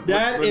 John,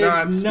 That we're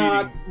is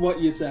not speeding. what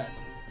you said.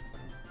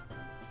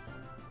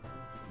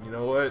 You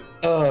know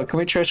what? Can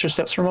we trace your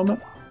steps for a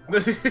moment?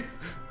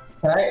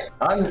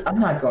 I'm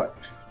not going.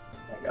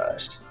 Oh my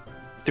gosh.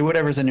 Do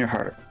whatever's in your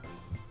heart.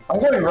 I'm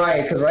going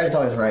right because right is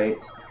always right.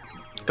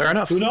 Fair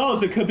enough. Who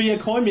knows? It could be a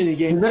coin mini We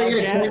game. better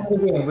get a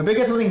game. We better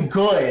get something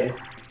good.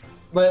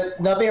 But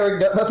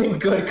nothing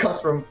good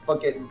comes from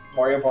fucking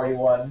Mario Party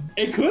 1.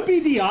 It could be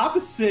the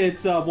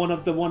opposite one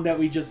of the one that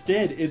we just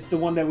did. It's the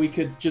one that we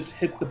could just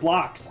hit the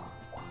blocks.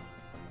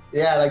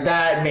 Yeah, like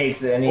that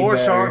makes it any Or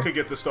better. Sean could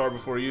get the star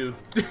before you.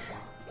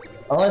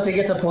 Unless he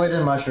gets a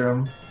poison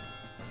mushroom.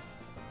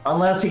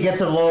 Unless he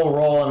gets a low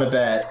roll on the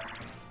bet.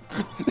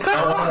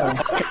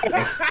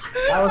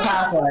 I was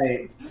half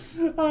right.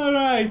 All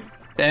right.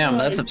 Damn,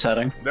 that's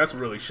upsetting. That's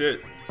really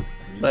shit.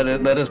 That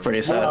is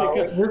pretty sad. Wow,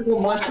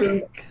 musical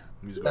mushroom.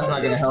 Musical That's not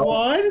chairs. gonna help.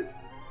 One.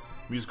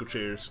 Musical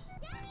chairs.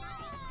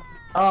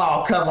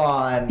 Oh, come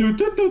on. Do,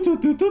 do, do, do,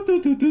 do, do, do,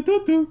 do,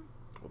 do, do.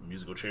 What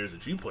musical chairs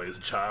did you play as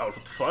a child?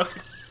 What the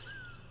fuck?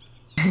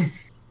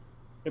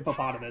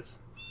 Hippopotamus.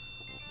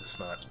 It's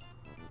not.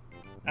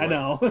 I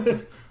know.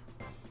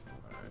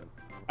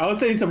 I was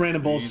saying some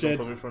random Please don't bullshit.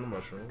 put me in front of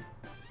mushroom.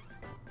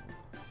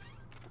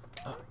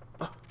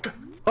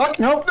 Fuck,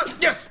 no!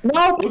 Yes!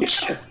 No!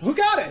 Who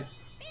got it?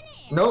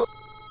 Nope.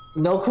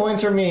 No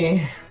coins for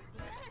me.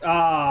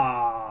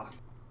 Ah,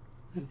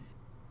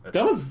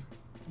 that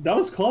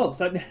was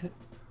close.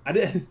 I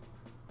did.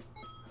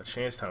 A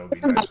chance time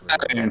would be nice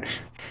right now.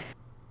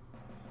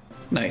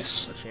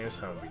 Nice. A chance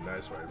time would be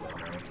nice right about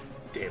now.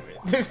 Damn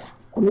it.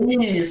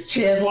 Please,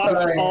 chance Swap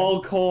time.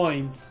 all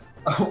coins.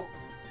 Oh,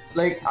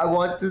 like, I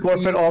want to see.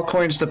 Forfeit all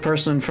coins to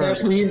person Can I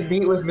first. please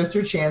meet with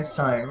Mr. Chance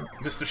Time.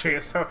 Mr.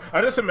 Chance Time.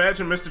 I just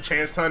imagine Mr.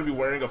 Chance Time be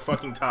wearing a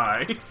fucking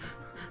tie.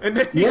 And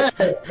then Yeah.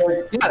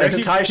 Yeah, there's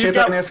a tie shaped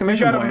like an he's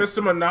exclamation got a point.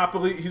 Mr.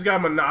 Monopoly. He's got a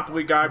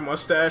Monopoly guy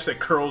mustache that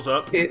curls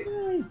up.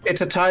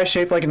 It's a tie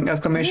shaped like an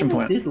exclamation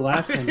What point. did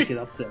last time to get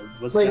up there?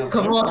 Was Like, down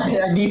come there. on,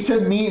 I need to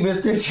meet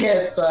Mr.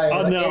 Chance Time.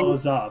 Oh Like, no, it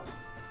was up.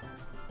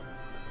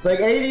 Like,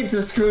 anything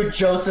to screw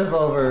Joseph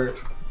over.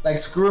 Like,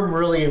 screw him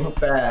really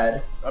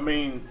bad. I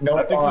mean, No I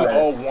think we pause.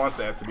 all want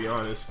that, to be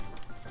honest.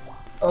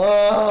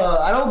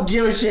 I don't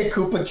give a shit,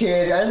 Koopa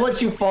Kid. I just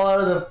want you to fall out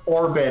of the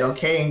orbit,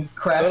 okay, and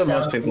crash So do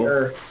down most to people.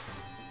 Earth.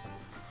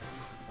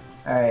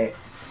 Alright.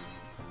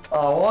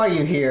 Oh, why are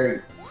you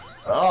here?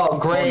 Oh,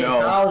 great, Oh,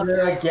 no. Bowser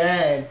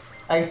again.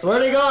 I swear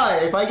to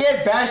God, if I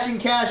get Bastion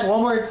Cash one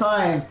more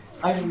time,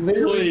 I'm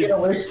literally Please,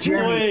 gonna wish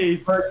Jeremy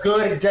please. for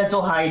good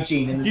dental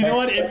hygiene. In the Do you know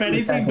next what? If 30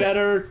 anything seconds.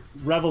 better,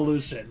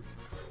 Revolution.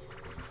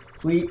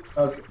 Please.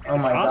 Okay. Oh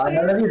my Top God,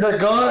 there? none of these are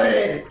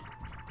good.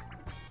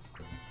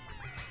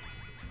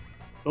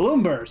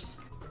 Balloon Burst.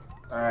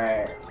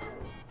 Alright.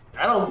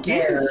 I don't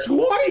care.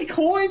 20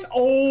 coins?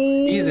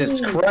 Oh!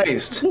 Jesus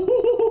Christ.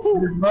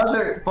 This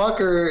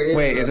motherfucker is.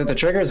 Wait, is it the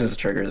triggers? It's the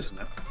triggers.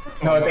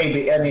 No, it's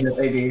AB. I mean, it's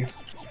AB.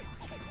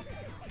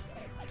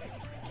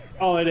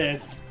 Oh, it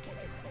is.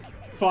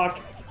 Fuck.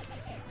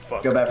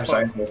 Fuck. Go back for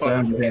fuck,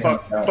 second.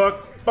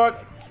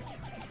 fuck.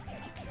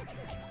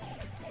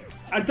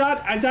 I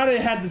thought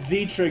it had the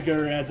Z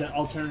trigger as an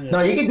alternative.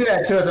 No, you can do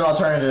that too as an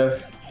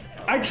alternative.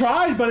 I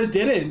tried, but it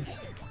didn't.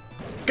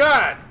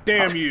 God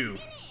damn you.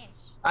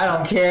 I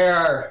don't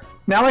care.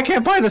 Now I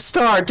can't buy the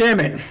star, damn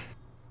it.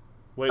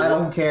 Wait, I what?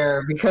 don't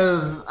care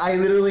because I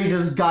literally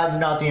just got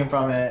nothing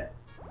from it.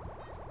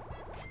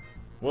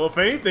 Well, if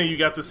anything, you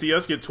got to see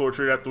us get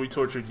tortured after we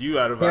tortured you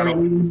out of I our...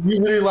 mean, you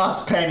literally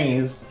lost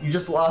pennies. You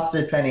just lost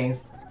it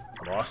pennies.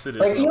 Lost it.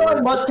 Like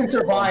Elon Musk can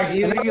survive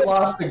even if he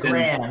lost the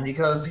grand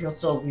because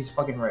he's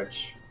fucking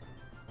rich.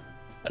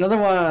 Another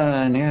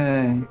one,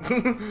 yeah.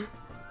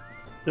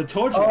 The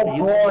torture. Oh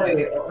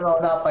boy, no,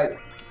 not fight.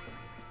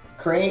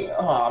 Crane.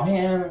 Oh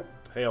man.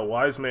 Hey, a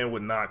wise man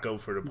would not go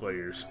for the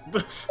players.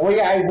 Oh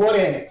yeah, I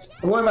wouldn't.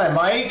 Who my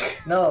mic?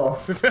 No.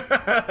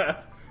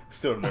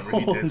 Still remember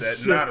he did that.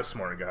 Shit. Not a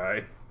smart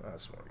guy. Not a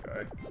smart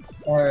guy.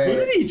 All Who right.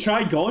 did he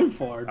try going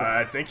for?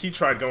 I think he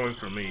tried going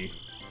for me.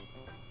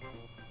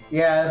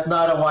 Yeah, it's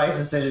not a wise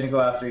decision to go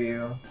after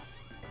you.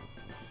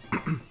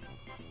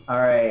 All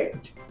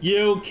right.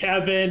 You,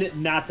 Kevin,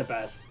 not the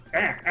best.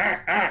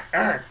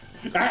 Don't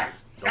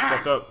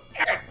fuck up.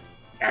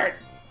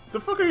 The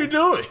fuck are you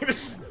doing?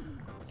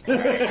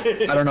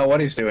 I don't know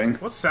what he's doing.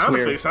 What sound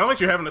weird. effects? Sound like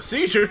you're having a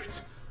seizure.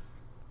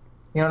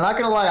 You know, not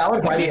gonna lie, I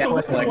would buy this Yeah,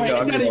 one. The like way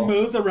dog that he wall.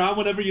 moves around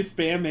whenever you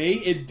spam A,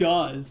 it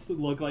does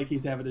look like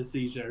he's having a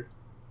seizure.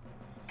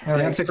 All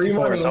right, Stand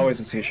 64, free it's money. always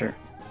a seizure.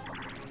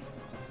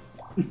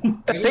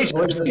 A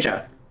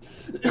seizure.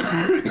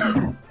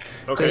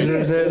 Okay.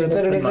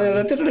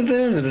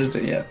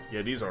 Yeah.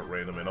 Yeah, these aren't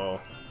random at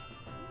all.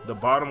 The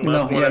bottom No,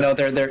 left one. yeah, no,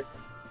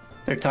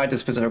 they're tied to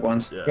specific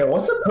ones. Yeah,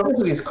 what's the purpose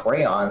of these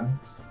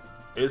crayons?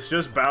 It's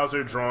just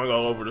Bowser drawing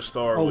all over the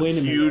star Oh, with wait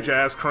a minute. huge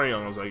ass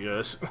crayons, I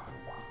guess.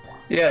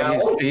 Yeah,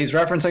 he's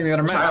referencing the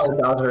other maps. Child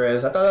Bowser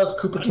is. I thought that was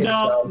Koopa Kids.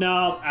 No, though.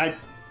 no,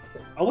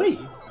 Oh wait.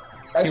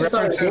 Actually,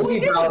 sorry, references- Baby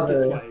This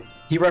Bowser. way.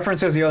 He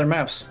references the other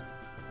maps.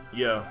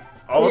 Yeah.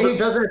 Oh, All yeah, he the,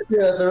 does it too.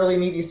 That's a really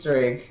neat Easter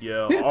egg.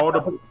 yeah, all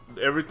the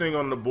everything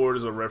on the board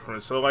is a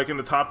reference. So like in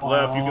the top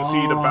left, you can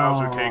see the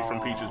Bowser cake from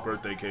Peach's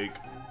birthday cake.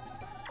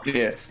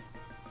 Yeah.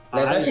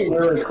 That's actually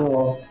really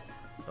cool.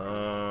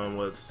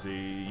 Let's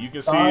see. You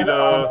can see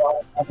the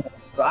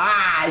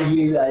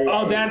Yeah.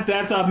 Oh,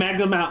 that's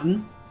Magna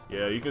Mountain.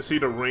 yeah, you can see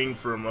the ring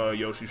from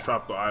Yoshi's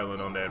Tropical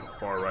Island on that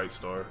far right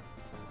star.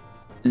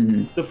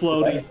 Mm-hmm. The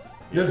floaty.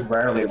 There's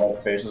rarely white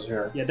faces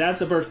here. Yeah, that's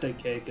the birthday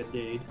cake,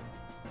 indeed.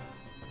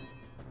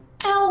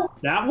 Ow.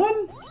 That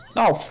one?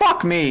 Oh,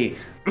 fuck me!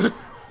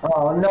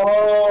 Oh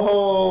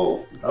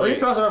no! At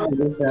least Bowser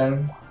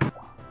Revolution.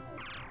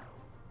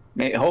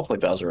 Hopefully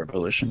Bowser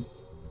Revolution.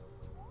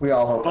 We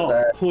all hope for Oh,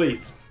 that.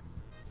 please.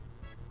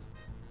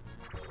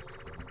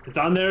 It's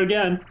on there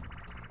again.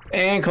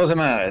 And closing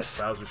my eyes.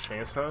 Bowser's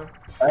chance time.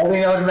 I don't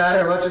think that would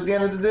matter much at the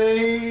end of the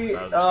day.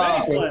 Bowser's Oh,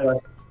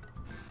 Excellent.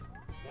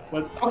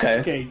 What? Okay.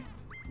 Okay.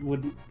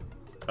 Would.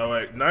 All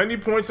right, 90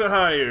 points or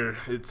higher.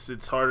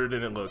 It's harder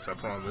than it looks. I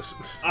promise.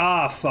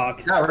 Ah,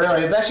 fuck. not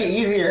really. It's actually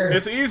easier.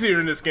 It's easier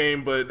in this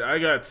game, but I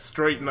got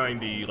straight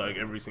 90 like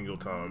every single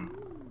time.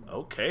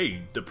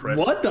 Okay, depress.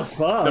 What the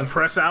fuck?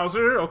 Depress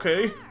Bowser.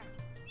 Okay.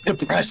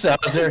 Press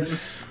Bowser.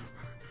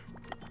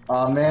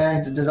 Oh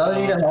man, does Bowser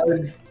need a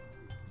hug?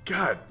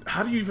 God,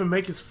 how do you even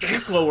make his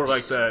face lower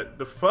like that?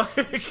 The fuck?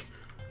 This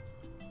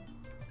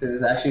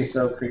is actually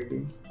so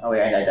creepy. Oh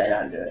wait, I know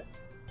how to do it.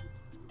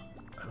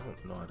 I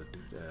don't know how to do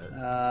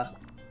that.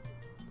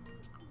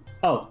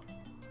 Oh.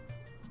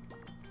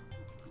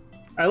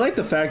 I like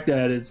the fact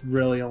that it's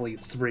really only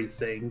 3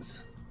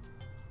 things.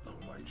 Oh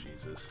my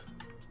Jesus.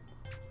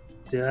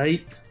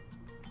 Right?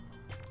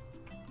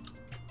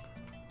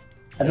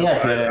 I think I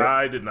did it.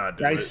 I did not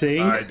do I it.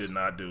 think. I did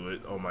not do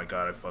it. Oh my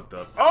God, I fucked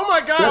up. Oh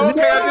my God.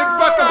 Okay, I didn't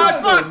fuck up.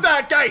 I fucked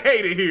that guy.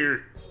 Hate it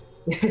here.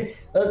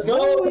 Let's go!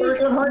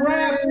 Holy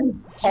 100!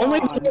 Only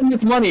playing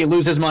with money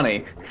loses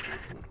money.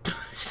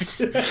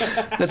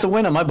 That's a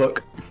win in my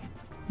book.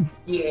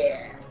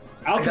 Yeah!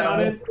 I'll I got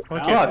count it. it.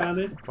 Okay. I'll count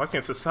it. Why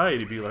can't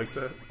society be like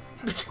that?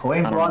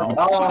 Coin don't block. know.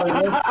 Oh,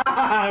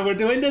 yeah. We're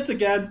doing this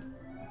again.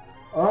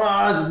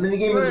 Oh, this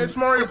minigame Well, is. it's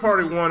Mario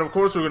Party 1. Of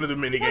course we're gonna do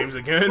mini games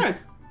again.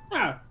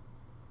 Ah,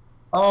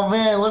 Oh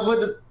man, look what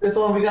this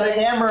one we got a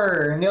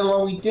hammer, and the other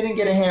one we didn't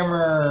get a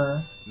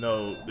hammer.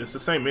 No, it's the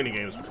same mini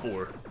games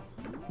before.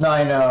 No,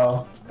 I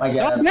know. I Oh,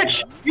 guess.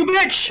 bitch! You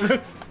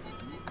bitch!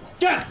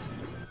 yes!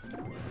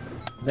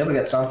 Then we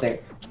got something.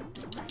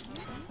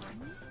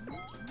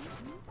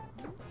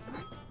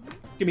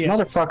 Give me a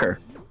Motherfucker.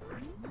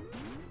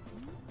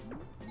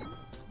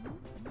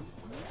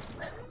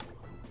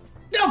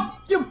 No,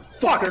 you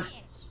fucker!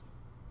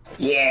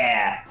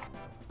 Yeah.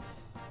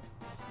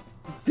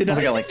 Did I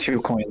I got like just,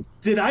 2 coins.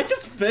 did I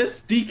just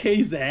fist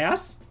DK's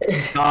ass?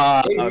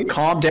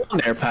 Calm down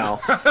there,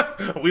 pal.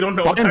 We don't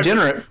know what I'm type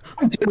dinner.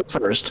 I'm dinner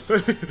first.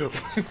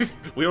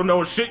 We don't know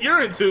what shit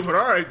you're into, but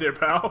alright there,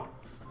 pal.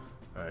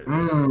 Alright.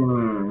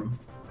 Mmm.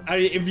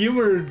 If you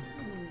were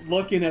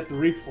looking at the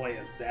replay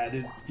of that,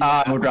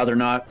 I would rather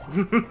not.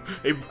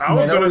 I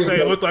was gonna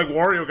say it looked like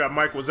Wario got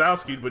Mike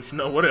Wazowski, but you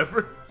know,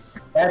 whatever.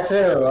 That too.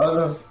 I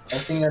was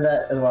thinking of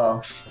that as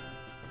well.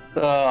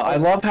 I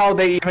love how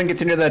they even get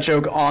to do that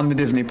joke on the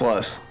Disney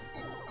Plus.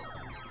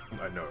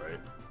 I know, right?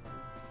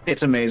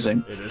 It's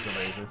amazing. It is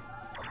amazing.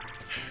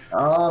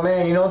 Oh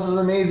man, you know this is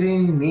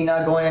amazing? Me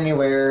not going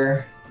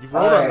anywhere. You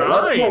rolled Alright, a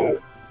let's 9!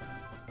 go.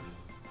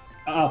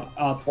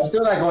 up. I'm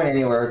still not going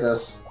anywhere with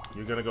this.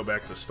 You're gonna go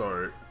back to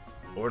start.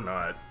 Or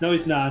not. No,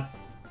 he's not.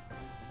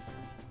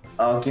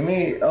 Oh, give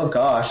me. Oh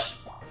gosh.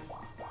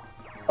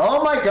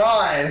 Oh my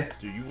god!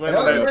 Dude, you land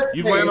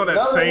on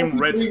that same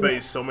red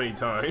space so many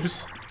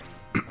times.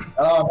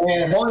 Oh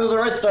man, only lose a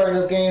red star in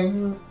this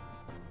game.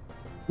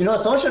 You know,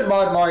 someone should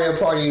mod Mario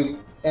Party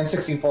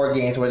N64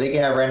 games where they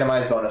can have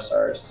randomized bonus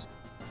stars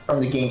from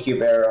the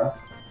GameCube era.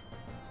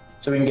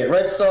 So we can get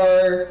red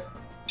star,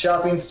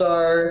 shopping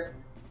star.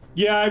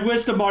 Yeah, I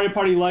wish the Mario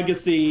Party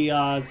Legacy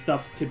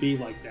stuff could be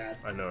like that.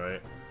 I know,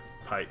 right?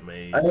 Pipe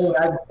maze. I mean,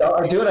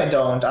 I do and I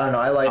don't. I don't know.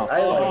 I like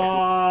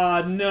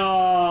Oh,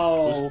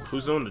 no.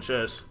 Who's doing the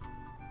chess?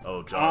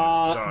 Oh,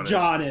 John.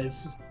 John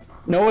is.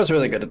 Noah's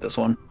really good at this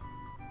one.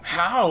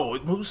 How?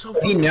 It moves so.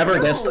 He never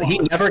gets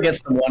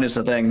the one is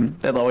the thing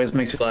that always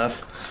makes you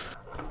laugh.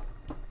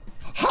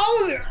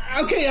 How?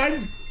 Okay,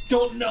 I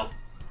don't know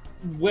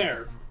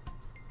where.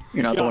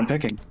 You're not the one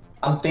picking.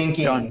 I'm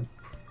thinking. John.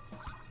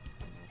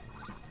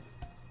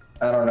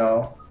 I don't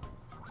know.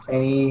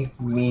 Any,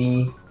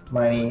 meeny,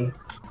 miny.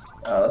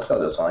 Let's go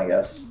with this one, I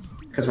guess.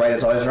 Because right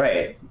is always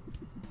right.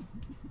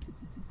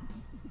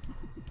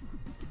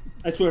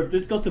 I swear, if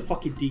this goes to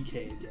fucking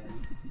DK again.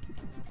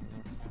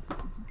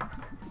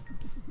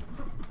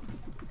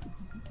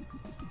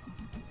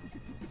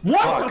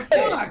 What the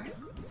fuck?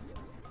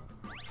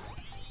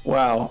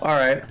 Wow. All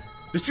right.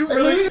 Did you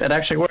really? That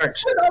actually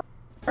worked.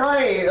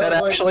 Right. That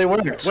actually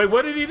worked. Wait,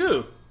 what did he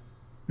do?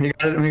 He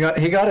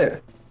got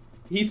it.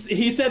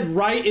 He said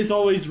right is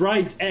always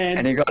right,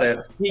 and he got it.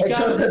 He I got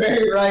chose the it.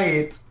 very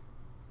right.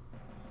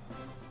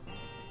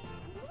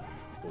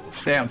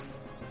 Damn.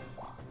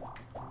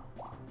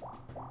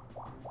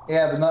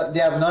 Yeah, but none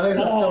of this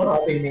is still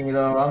helping me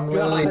though. I'm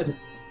literally. God.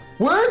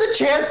 Where are the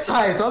chance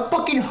times? I'm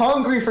fucking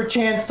hungry for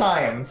chance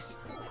times.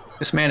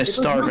 This man is It's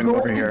like starving you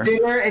over going here. to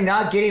dinner and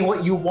not getting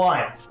what you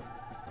want.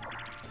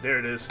 There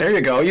it is. There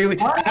you go. You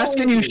ask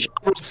and you shall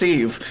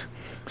receive.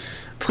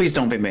 Please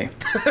don't be me.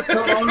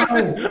 Come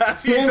on. I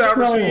see you sound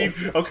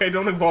received. Okay,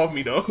 don't involve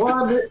me though. Come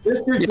on,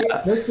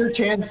 Mr.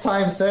 Chance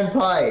Time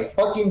Senpai.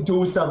 Fucking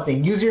do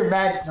something. Use your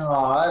mag.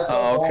 Aw, that's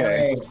so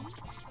okay. boring.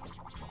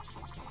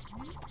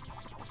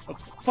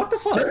 Fuck the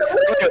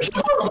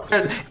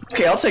fuck.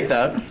 Okay, I'll take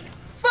that.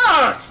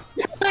 Fuck!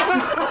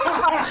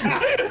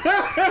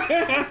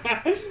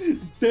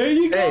 There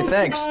you go. Hey,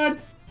 thanks. Son.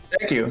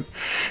 Thank you.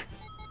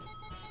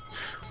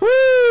 Woo!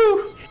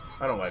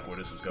 I don't like where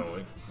this is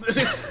going.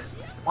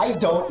 I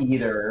don't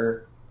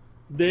either.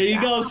 There you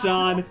go,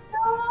 Sean.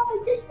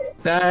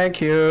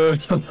 Thank you.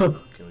 Can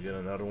we get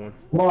another one?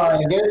 Come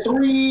on, get a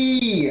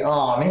 3.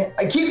 Oh man,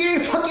 I keep getting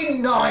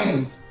fucking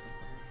 9s.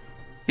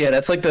 Yeah,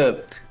 that's like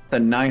the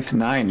 9th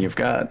 9 you've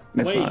got.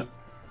 It's Wait, not.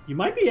 you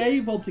might be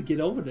able to get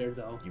over there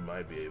though. You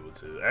might be able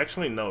to.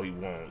 Actually, no, he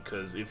won't.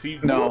 Because if you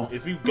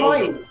go,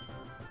 Right.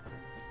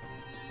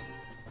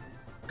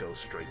 go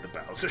straight to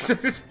Bowser.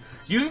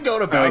 You can go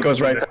to Bowser. No, it goes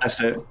right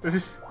past it.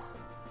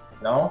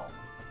 No?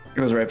 It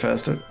goes right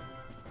past it.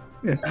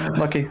 Yeah,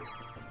 lucky.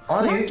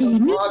 Oh, you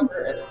can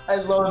progress. I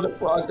love the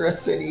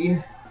progress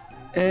city.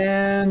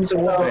 And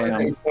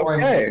bam. Oh,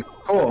 Okay,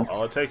 cool.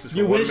 All it takes is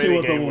You for one wish it mini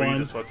was a game where you one.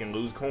 just fucking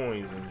lose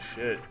coins and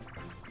shit.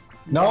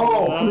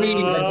 No, please.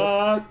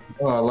 Oh,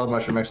 I love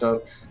mushroom mix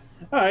up.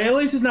 alright, at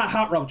least it's not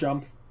hot rope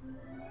jump.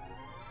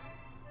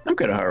 I'm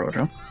good at hard road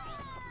jump.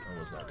 That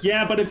was not too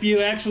Yeah, but if you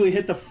actually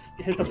hit the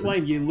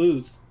flame, you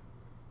lose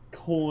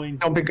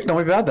coins. Don't be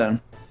bad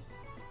then.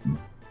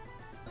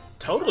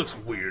 Toad looks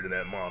weird in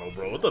that model,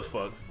 bro. What the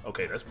fuck?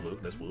 Okay, that's blue.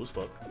 That's blue as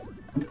fuck.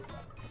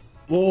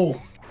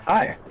 Whoa!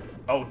 Hi.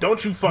 Oh,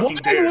 don't you fucking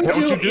Why dare! would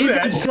Don't you do even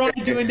that! try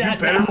doing that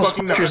You better now?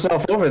 fucking Put not.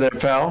 yourself over there,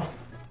 pal.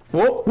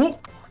 Whoop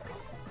whoop.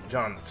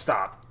 John,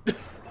 stop.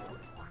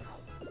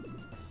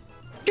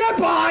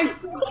 Goodbye.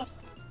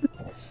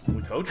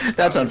 We told you to stop.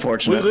 That's We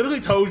unfortunate. literally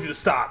told you to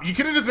stop. You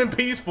could have just been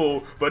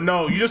peaceful, but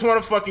no, you just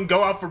want to fucking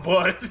go out for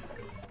blood.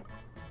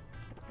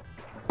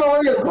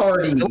 Mario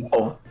Party.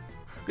 Oh.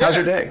 How's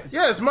your day?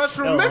 Yeah, it's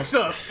mushroom Hello.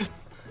 mix-up.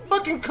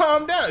 Fucking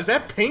calm down. Is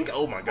that pink?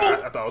 Oh my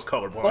god, I thought I was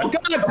colorblind. Oh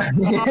god!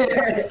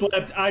 Yes.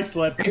 I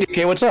slept. Hey,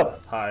 DK, what's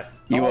up? Hi.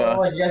 You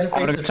Oh, you guys are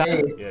having a face good to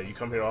time? face. Yeah, you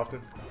come here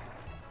often?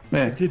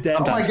 Yeah. Did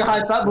that? Oh my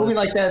god, stop moving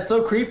like that. It's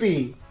so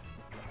creepy.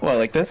 What,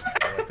 like this?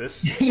 Like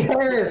this?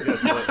 Yes.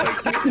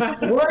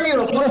 Like, What are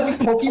you, a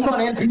fucking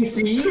Pokemon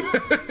NPC?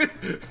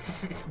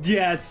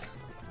 Yes.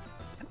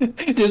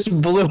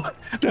 Just blue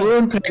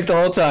and pink the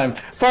whole time.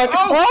 Fuck.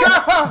 oh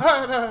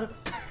god!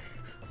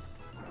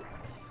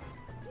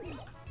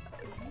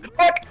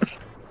 Fuck.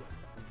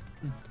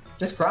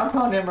 Just ground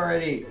pound him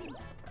already.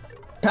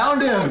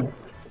 Pound him.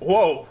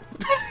 Whoa.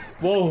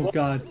 Whoa,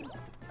 god.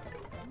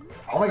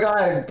 Oh my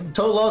god,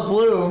 Toad loves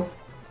blue.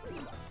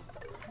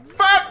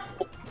 Fuck!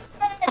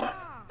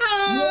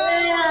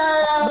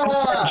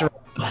 Yeah!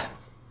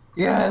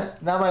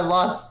 Yes, now my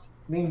loss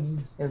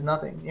means is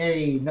nothing.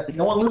 Yay,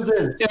 no one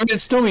loses. I mean, it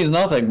still means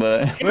nothing,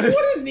 but It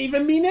wouldn't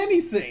even mean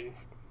anything.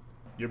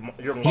 Your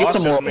gets loss a just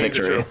moral means that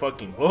victory. you're a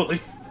fucking bully.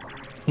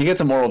 he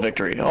gets a moral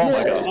victory. Oh my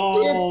Yes, god.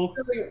 Oh.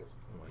 yes.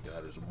 Oh my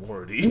god, there's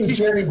more of these.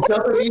 Jerry,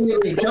 jump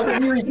immediately, jump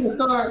immediately to the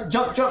star.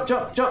 Jump, jump,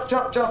 jump, jump,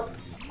 jump, jump.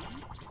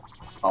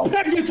 Oh.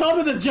 You told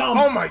her to jump.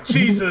 Oh my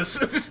Jesus!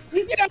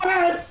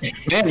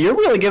 Yes. Man, you're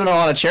really giving a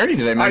lot of charity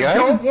today, my I guy.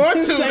 don't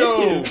want to Thank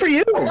though. you. For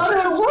you. How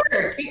did it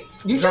work?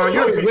 You John,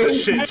 you're a piece of wait.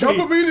 shit. Jump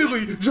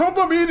immediately! Jump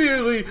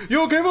immediately!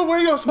 You'll give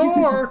away your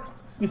star!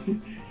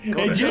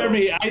 Hey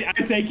Jeremy, I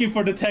thank you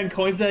for the 10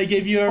 coins that I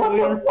gave you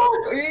earlier.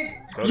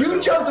 You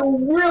jumped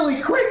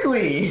really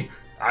quickly.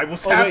 I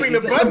was wait, tapping the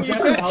is that button. You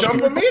said something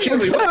jump else?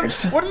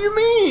 immediately. What do you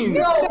mean?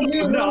 No,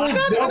 you No,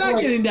 I'm not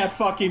like, getting that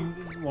fucking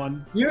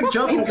one. you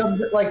jumped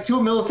like 2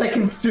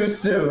 milliseconds too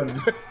soon.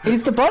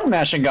 He's the button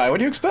mashing guy. What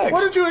do you expect?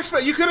 What did you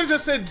expect? You could have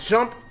just said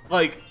jump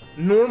like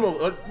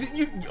normal.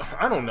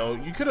 I don't know.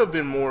 You could have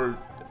been more.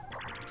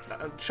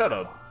 Shut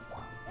up.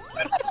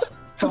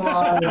 Come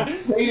on,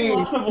 please,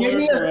 Lots of give me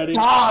words a already.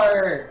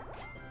 star.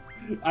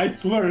 I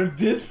swear, if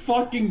this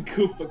fucking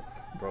Koopa,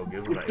 Bro,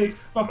 give him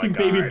this Oh my fucking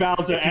baby God.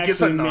 Bowser If he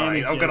gets a actually 9,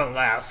 manages. I'm gonna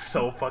laugh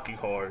so fucking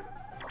hard.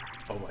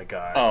 Oh my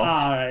God. Oh,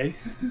 Alright.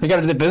 you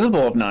got a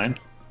divisible of 9.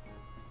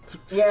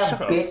 Yeah,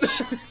 Shut up.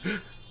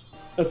 bitch.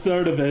 A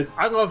third of it.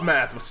 I love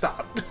math, but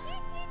stop.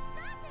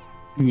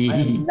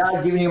 I'm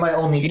not giving you my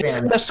You just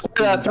OnlyFans. gotta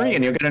square that 3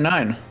 and you'll get a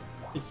 9.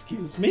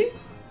 Excuse me?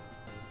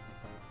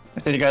 I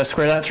said you gotta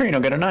square that 3 and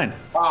you'll get a 9.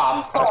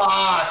 Ah,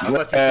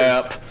 fuck.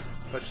 I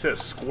thought you said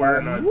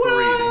square, not 3,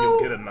 then you'll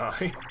get a 9.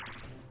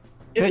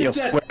 Yeah, If you'll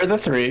it's that- square the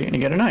 3 and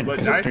you get a 9. But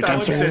because I 3 thought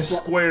times you 3 said is-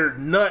 square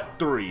nut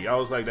 3. I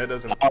was like, that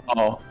doesn't.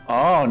 Oh,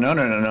 no, no,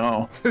 no,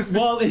 no.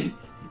 Well, if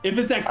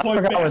it's that I coin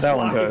forgot where bash that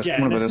one block goes. I'm again.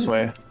 gonna go this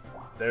way.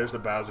 There's the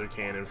Bowser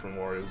cannon from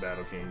Wario's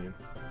Battle Canyon.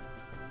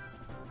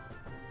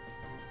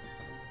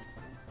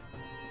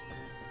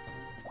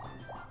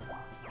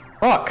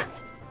 Fuck!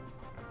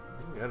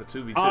 You got a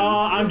 2v2.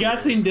 I'm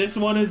guessing this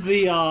one is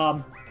the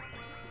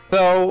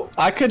So,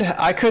 I could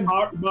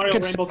Mario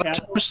Rainbow sabotage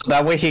Castle. so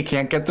that way he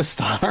can't get the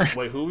star.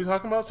 Wait, who are we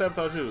talking about?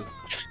 Sabotage who?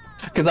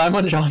 Because I'm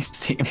on John's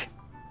team.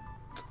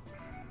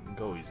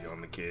 Go easy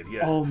on the kid.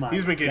 Yeah, Oh my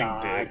he's been getting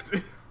God.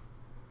 dicked.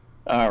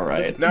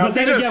 Alright. Now, But if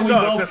he then just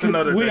again, sucks, that's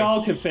another we thing.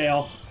 all could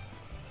fail.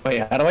 Wait,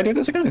 how do I do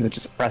this again? Is it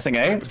just pressing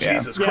A?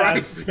 Jesus Yeah,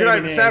 Christ. it's You're not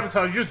even spamming A.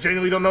 sabotage, you just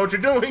genuinely don't know what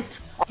you're doing.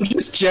 I'm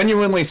just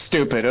genuinely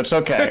stupid. It's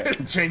okay.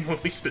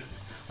 Genuinely stupid.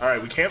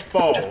 Alright, we can't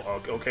fall.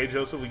 Okay,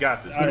 Joseph, we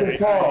got this.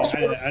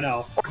 I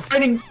know. We're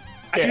fighting.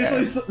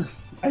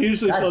 I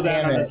usually God slow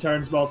down damn on the it.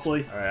 turns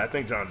mostly. Alright, I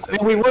think John just I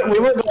has mean, we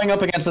were going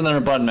up against another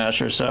button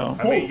masher, so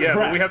I mean, Oh, yeah, but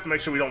crap. we have to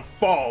make sure we don't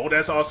fall.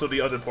 That's also the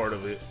other part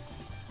of it.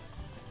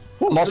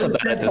 I'm also You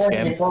lose bad at 10 this coins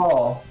when you game.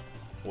 fall.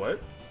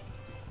 What?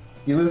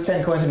 You lose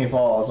 10 coins when you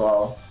fall as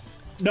well.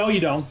 No, you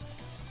don't.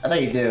 I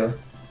thought you do.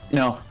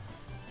 No.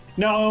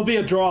 No, it'll be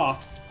a draw.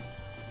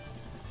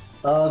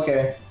 Oh,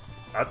 okay.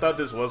 I thought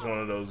this was one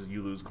of those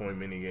you lose coin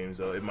mini games,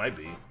 though. It might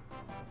be.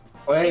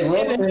 Wait,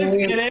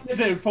 It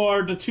isn't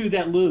for the two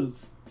that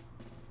lose.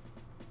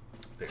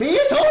 See,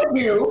 I told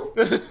you!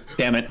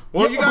 Damn it.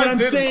 Well, you But guys I'm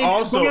didn't saying-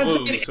 also but I'm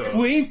saying lose, If so.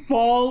 we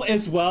fall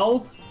as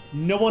well,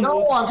 no one No,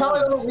 loses I'm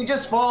telling points. you, we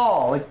just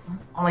fall. Like,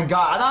 oh my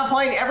god, I'm not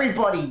playing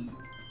everybody.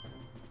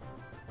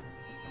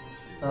 Let's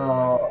see,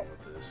 Oh.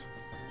 with this.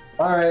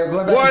 Alright, we're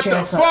going back What to the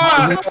chance.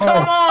 fuck?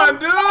 Come on,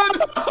 dude!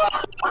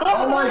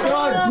 Oh my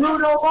god,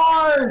 Bruno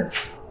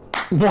Mars!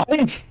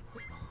 What?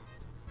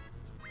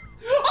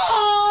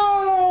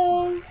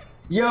 Oh!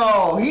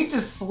 Yo, he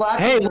just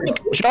slapped Hey, me.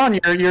 look, John,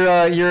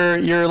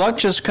 your luck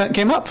just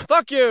came up.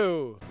 Fuck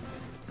you!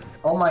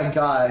 Oh my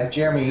god,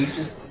 Jeremy, you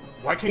just...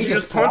 Why can't He you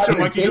just just punch him slapped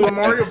like you his do in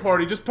dick. Mario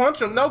Party? Just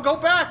punch him. No, go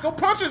back. Go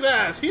punch his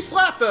ass. He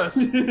slapped us.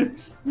 Dude,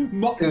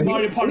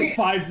 Mario Party he-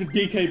 5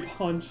 DK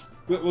punch.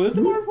 Was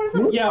it Mario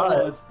Party 5? Yeah,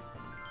 it was.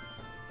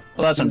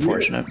 Well, that's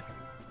unfortunate.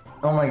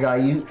 Oh my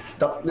god, you...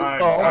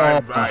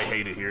 I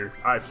hate it here.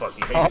 I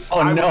fucking hate it.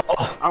 Oh, no.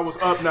 I was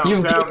up now,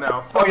 You down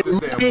now. Fuck this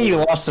damn you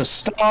board. lost a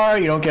star.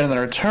 You don't get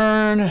another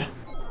turn.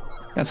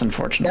 That's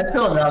unfortunate. That's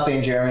still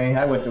nothing, Jeremy.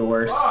 I went through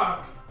worse.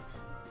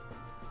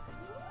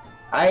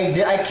 I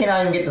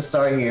cannot even get the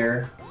star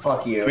here.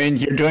 Fuck you. I mean,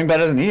 you're doing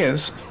better than he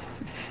is.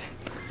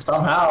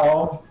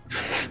 Somehow.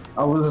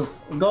 I was...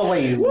 Go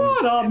away, you...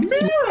 What a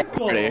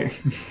miracle! Pretty.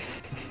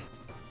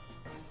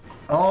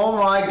 Oh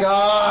my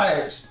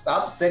gosh!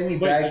 Stop sending me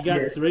Wait, back you got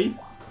here. 3?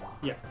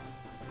 Yeah.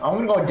 I'm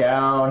gonna go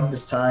down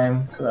this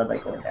time, because I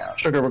like going down.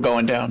 Sugar, we're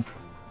going down.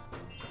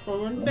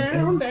 Going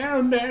down,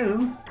 down,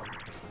 down.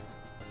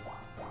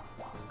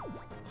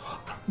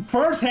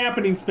 First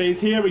happening space,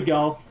 here we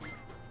go.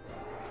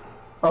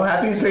 Oh,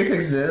 Happy Space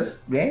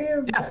exists?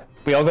 Damn. Yeah.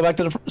 We all go back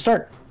to the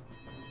start.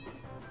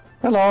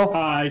 Hello.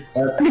 Hi.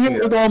 That's I'm here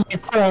cute. with all my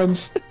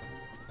friends.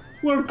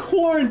 We're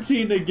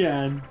quarantined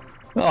again.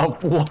 Oh,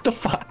 what the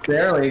fuck?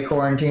 Barely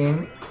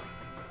quarantine.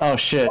 Oh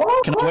shit.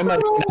 Can I win my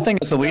thing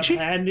as Luigi?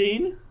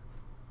 Landing.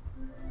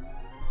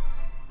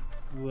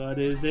 What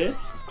is it?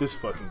 This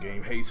fucking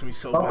game hates me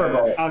so Bumper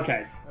bad. bolt.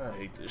 Okay. I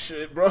hate this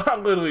shit, bro. I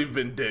literally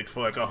been dicked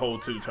for like a whole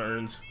 2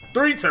 turns.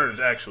 3 turns,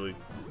 actually.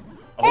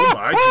 Oh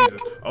my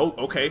Jesus. Oh,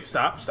 okay.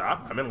 Stop.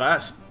 I'm in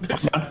last.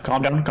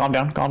 Calm down, calm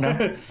down, calm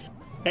down.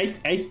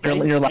 Hey,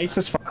 You're last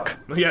as fuck.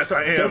 Yes,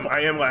 I am. I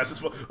am last as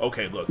fuck.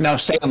 Okay, look. No,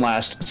 stay in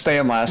last. Stay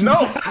in last. No!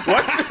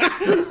 What?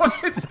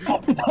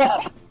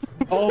 What?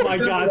 Oh my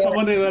god,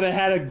 someone would have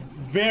had a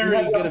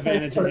very good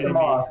advantage of hitting me.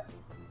 Oh,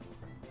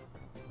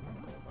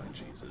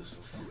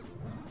 Jesus.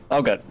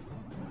 Oh, good.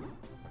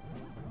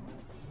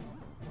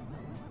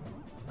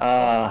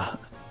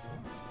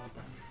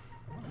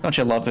 Don't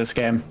you love this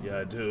game? Yeah,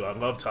 I do. I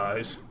love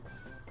ties.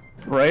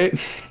 Right?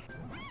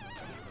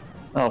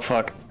 Oh,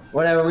 fuck.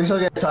 Whatever, we still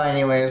get a tie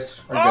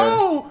anyways. We're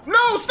Oh!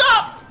 No,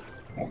 stop!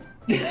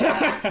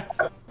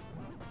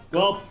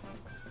 Well,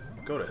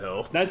 Go to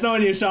hell. that's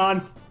knowing you,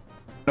 Sean.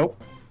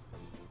 Nope.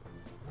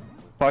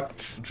 Fuck.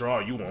 Draw,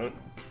 you won't.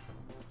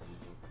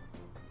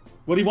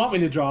 What do you want me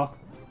to draw?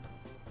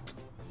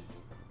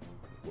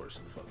 Where's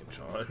the fucking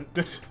John?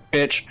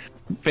 Bitch.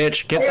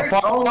 Bitch, get the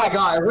fuck Oh my off.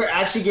 god, we're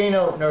actually getting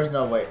no. There's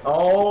no way.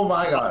 Oh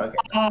my god.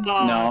 Okay.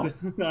 No.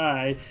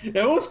 Alright. It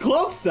was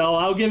close, though.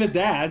 I'll give it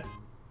that.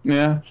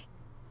 Yeah.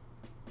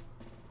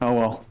 Oh,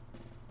 well.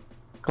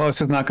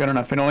 Close is not good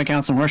enough. It only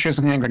counts in horseshoes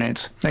and hand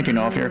grenades. Thank you,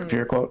 Noah, for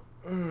your quote.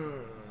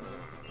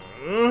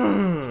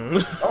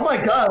 Oh my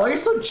god, why are you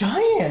so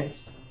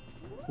giant?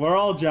 We're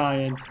all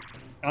giant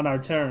on our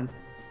turn.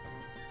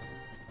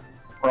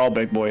 We're all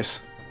big boys.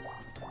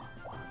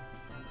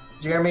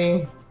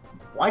 Jeremy,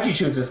 why'd you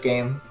choose this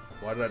game?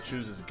 Why did I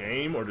choose this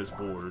game or this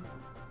board?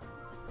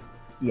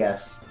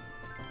 Yes.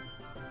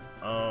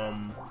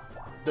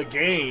 The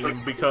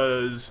game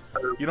because,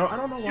 you know, I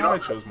don't know why I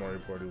chose Mario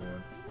Party 1.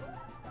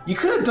 You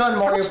could have done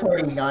Mario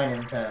Party 9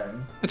 and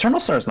 10. Eternal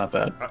Star's not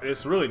bad.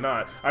 It's really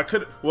not. I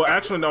could. Well,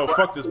 actually, no.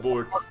 Fuck this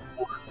board.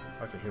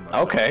 I can hear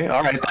myself. Okay,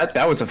 alright,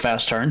 that was a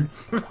fast turn.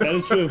 It That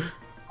is true.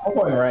 I'm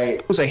going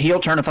right. was a heel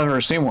turn if I've ever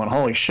seen one.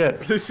 Holy shit.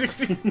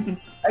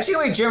 Actually,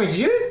 wait, Jeremy, did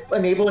you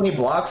enable any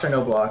blocks or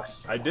no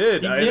blocks? I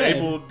did. You I did.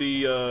 enabled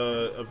the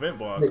event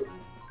block.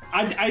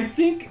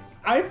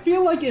 I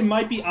feel like it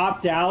might be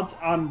opt out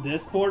on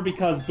this board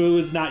because Boo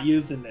is not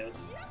using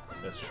this.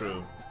 That's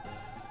true.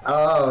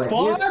 Oh,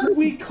 But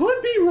we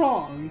could be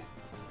wrong.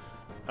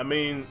 I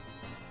mean,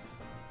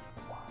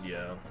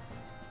 yeah.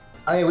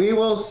 I mean, we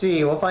will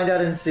see. We'll find out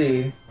and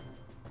see.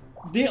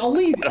 The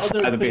only other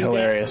That'd be thing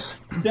hilarious.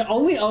 the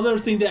only other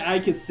thing that I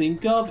could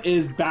think of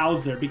is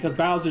Bowser because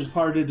Bowser's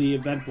part of the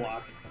event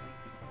block.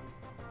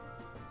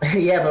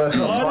 Yeah, but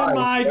What am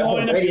I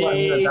going to be?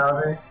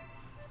 Bowser.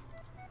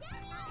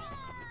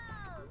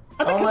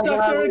 I'm the Oh my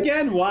conductor God.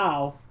 again.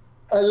 Wow.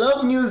 I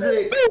love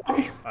music.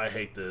 I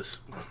hate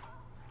this.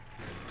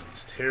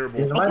 It's terrible.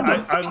 Is mine I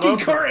Fucking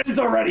love curtains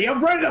already.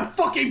 I'm ready to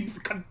fucking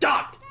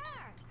conduct.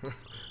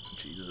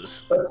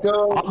 Jesus. Let's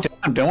go. Oh,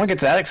 damn, don't get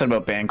that excited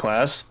about band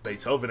class.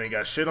 Beethoven ain't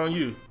got shit on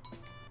you.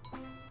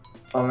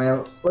 Oh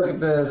man, look at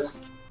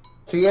this.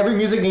 See, every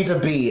music needs a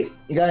beat.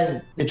 You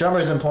got the drummer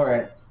is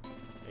important.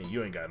 And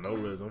you ain't got no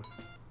rhythm.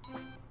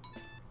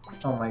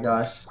 Oh my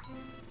gosh.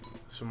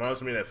 This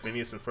reminds me of that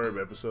Phineas and Ferb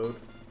episode.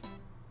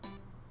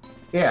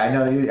 Yeah, I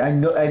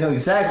know. I know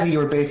exactly who you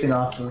were basing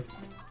off of.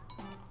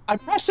 I'm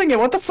pressing it,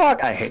 what the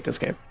fuck? I hate this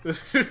game.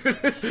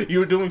 You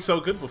were doing so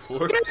good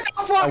before. Get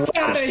the fuck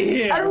out of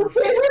here. I don't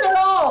think it at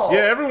all. Yeah,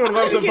 everyone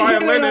loves the I think he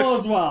hit it all violinist.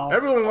 as well.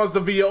 Everyone loves the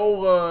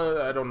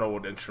viola. I don't know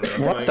what instrument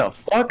I'm What playing. the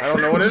fuck? I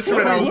don't know what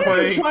instrument I was Where are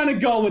you playing. trying to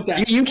go with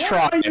that? You Where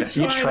tried are it.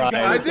 You trying to tried go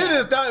it. I with did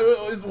that? it.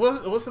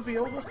 That, what's the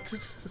viola?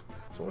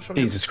 Someone show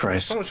me. Jesus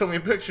Christ. Someone show me a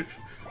picture.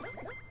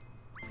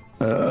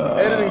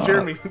 Editing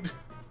Jeremy.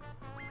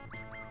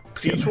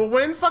 Peach will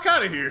win. Fuck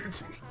out of here.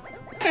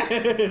 Oh,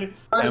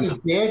 you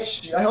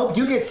bitch. I hope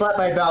you get slapped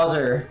by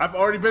Bowser. I've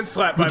already been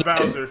slapped by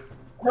Bowser.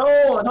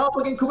 No, not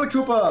fucking Koopa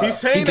Troopa. He's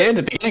saying He did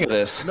at the beginning of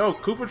this. No,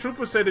 Koopa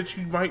Troopa said that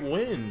you might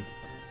win.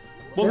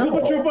 Well, No.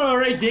 Koopa Troopa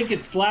already did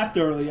get slapped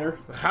earlier.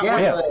 How? Yeah,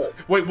 Yeah.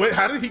 but Wait.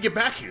 How did he get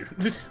back here?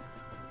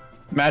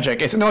 Magic.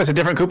 It's a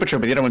different Koopa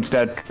Troopa. The other one's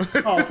dead.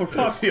 Oh, for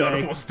fuck's The other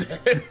sake. one's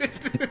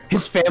dead.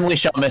 His family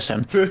shall miss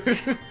him.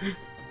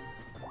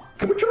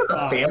 Koopa Troopa's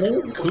a family?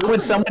 When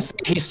someone said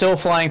he's still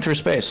flying through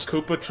space.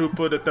 Koopa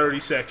Troopa the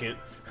 32nd.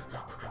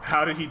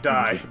 How did he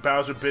die?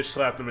 Bowser bitch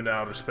slapped him into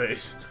outer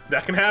space.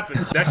 That can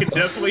happen. That can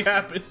definitely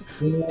happen.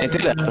 It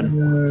did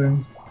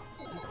happen.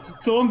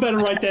 Someone better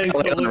write that in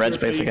Look at the red calligraphy.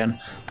 space again.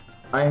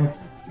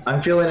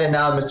 I'm feeling it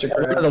now, Mr.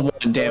 Look at the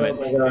one, damn Oh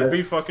my it. God. It'd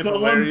be fucking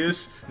Someone-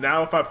 hilarious.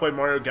 Now if I play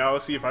Mario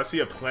Galaxy, if I see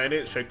a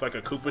planet shaped like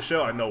a Koopa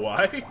shell, I know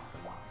why.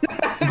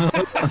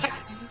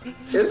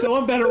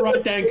 Someone better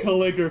write that in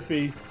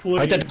calligraphy,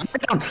 Write that please.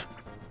 down.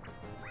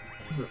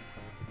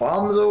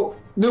 Bombs. No,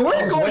 we're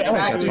Bombs, going wait, I like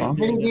back. that The song.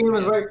 game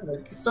was right from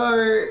the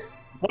start.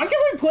 Why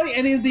can't we play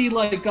any of the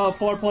like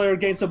 4-player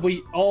games that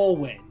we all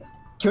win?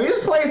 Can we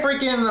just play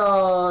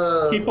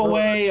freaking Keep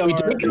away or We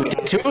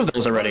did two of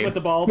those already. with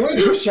the ball. Can we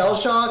do Shell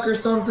Shock or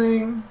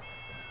something?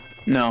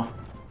 No.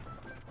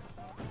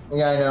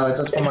 Yeah, I know. It's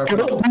just from our.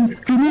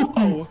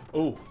 Oh,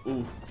 Ooh,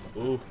 ooh, ooh,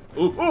 ooh,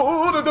 oh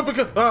God.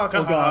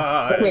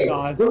 god. Okay,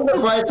 God. we're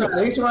gonna right time. At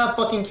least we're not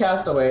fucking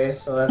castaways,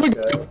 so that's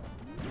good.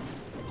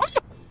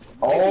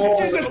 Oh,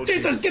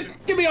 Jesus,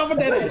 get me off of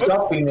that edge.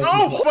 jumping is.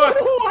 Oh fuck!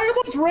 Oh, I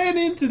almost ran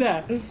into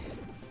that. I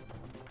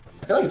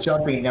feel like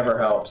jumping never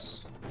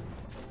helps.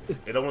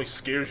 It only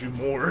scares you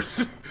more.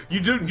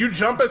 You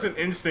jump as an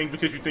instinct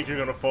because you think you're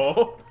gonna fall.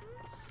 Oh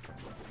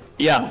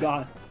Yeah.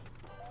 God.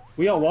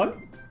 We got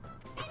one?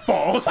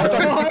 False. I was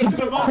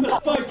about to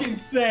fucking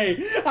say.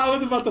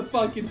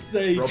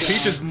 Bro,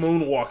 Peach is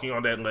moonwalking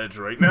on that ledge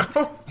right now.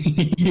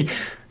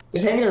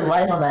 Just hanging her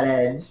life on that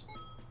edge.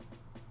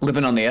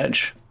 Living on the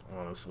edge.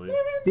 Honestly.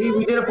 See,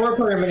 we did a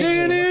 4-player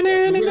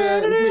minigame. We did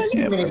a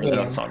 2-minute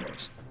game.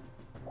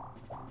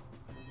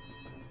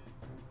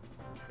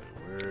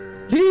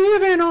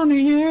 Living on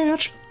the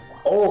edge.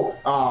 Oh,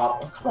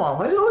 come on.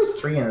 Why is it always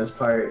 3 in this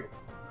part?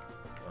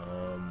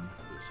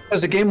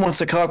 Because the game wants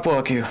to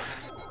cockblock you.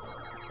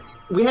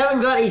 We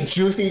haven't got a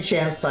juicy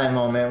chance time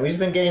moment. We've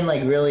been getting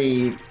like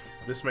really.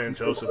 This man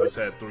Joseph has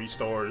had 3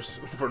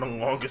 stars for the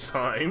longest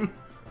time.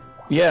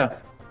 Yeah.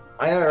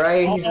 I know,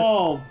 right?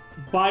 Oh,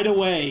 by the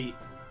way,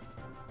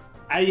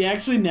 I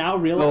actually now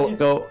realize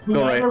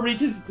whoever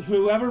reaches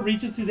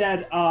to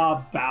that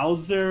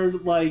Bowser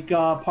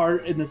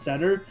part in the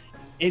center,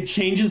 it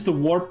changes the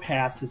warp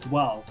paths as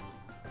well.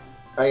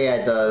 Oh yeah,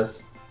 it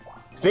does.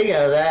 Speaking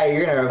of that,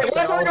 you're gonna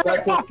follow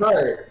back to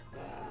start.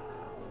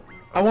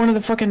 I wanted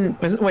the fucking.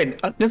 Wait,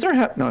 is there?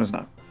 No, it's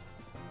not.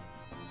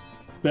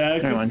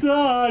 Back to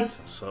start.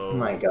 So oh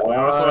my God. we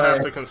also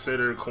have to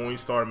consider Coin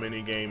Star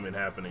minigame and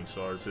Happening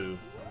Star too.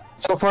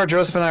 So far,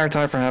 Joseph and I are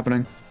tied for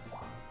happening.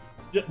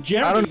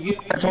 Jeremy, you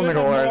have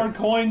more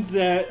coins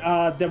than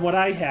what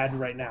I had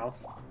right now.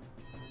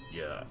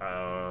 Yeah,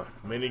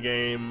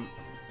 minigame,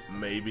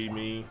 maybe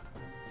me.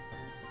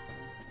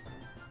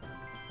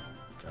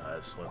 God,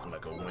 it's looking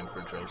like a win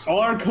for Joseph.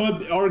 Or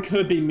it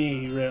could be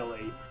me,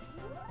 really.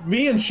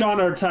 Me and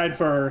Sean are tied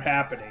for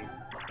happening.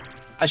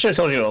 I should have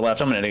told you to the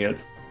left. I'm an idiot.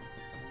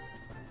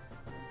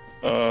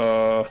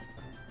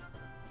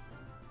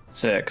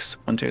 6.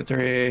 1, 2,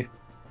 3.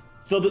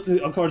 So,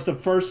 of course, the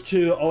first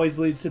 2 always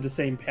leads to the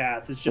same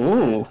path. It's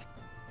just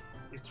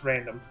it's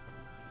random.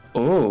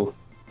 Ooh.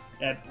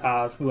 At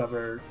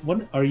whoever.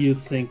 What are you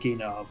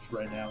thinking of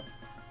right now?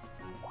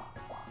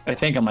 I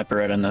think I might be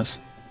right on this.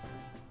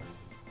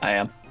 I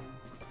am.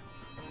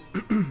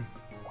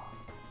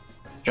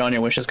 John,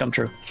 your wishes come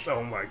true.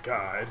 Oh my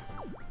God.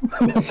 I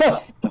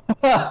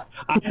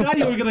thought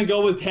you were gonna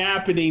go with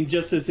happening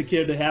just to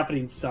secure the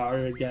happening star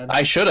again.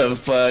 I should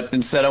have, but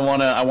instead I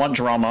want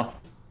drama.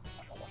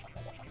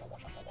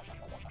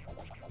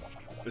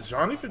 Is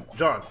John even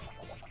John?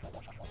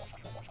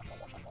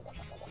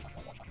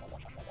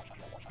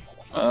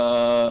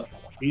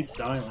 He's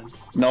silent.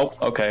 Nope.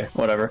 Okay.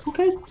 Whatever.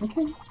 Okay.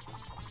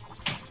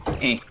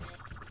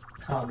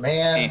 Oh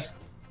man.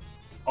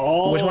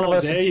 Oh, which one of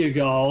us, there you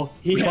go.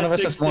 Which one of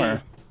us is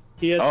more?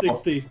 He has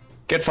 60.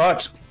 Get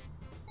fucked.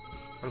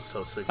 I'm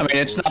so sick. I mean,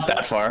 it's not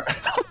that far.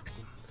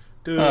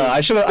 Dude, I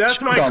should have. that's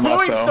my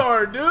coin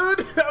star,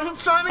 dude. I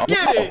was trying to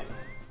get it.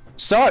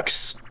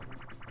 Sucks.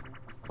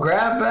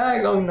 Grab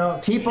bag. Oh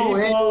no. Keep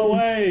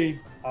away.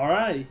 All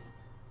right.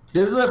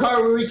 This is the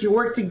part where we can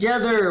work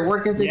together.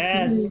 Work as a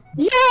team.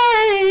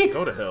 Yay!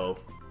 Go to hell.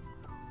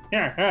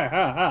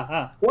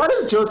 Why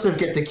does Joseph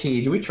get the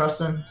key? Do we trust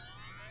him?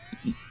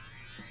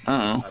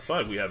 Uh-oh. I feel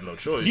like we have no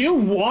choice. Do you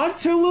want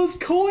to lose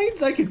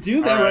coins? I could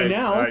do that right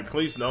now. All right,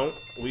 please don't.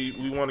 We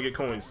want to get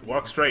coins.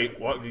 Walk straight.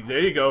 Walk. There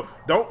you go.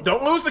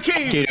 Don't lose the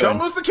key. Don't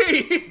lose the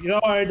key.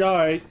 All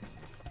right.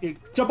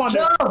 Jump on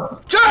there.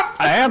 Jump!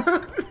 I am.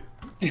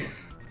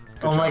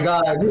 Oh my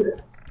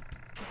God.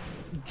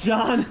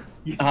 John.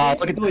 Look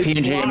at the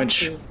PNG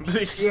image.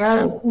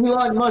 Yeah,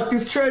 Elon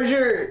Musk's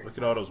treasure. Look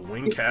at all those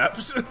wing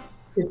caps.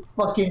 It's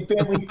fucking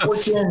family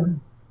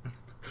fortune.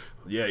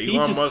 Yeah,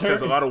 Elon Musk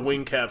has a lot of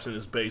wing caps in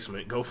his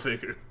basement. Go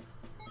figure.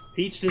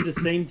 Peach did the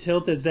same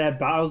tilt as that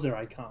Bowser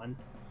icon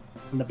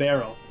in the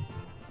barrel.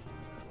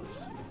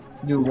 Let's see.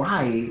 Dude,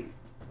 why?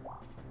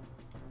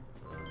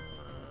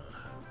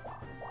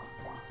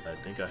 I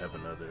think I have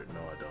another.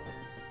 No, I don't.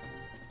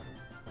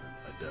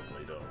 I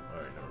definitely don't.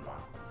 Alright, never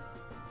mind.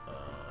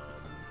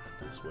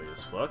 This way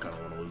as fuck. I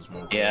don't want to lose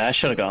more. Yeah, I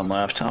should have gone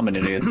left. I'm an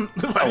idiot.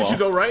 Why did you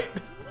go right?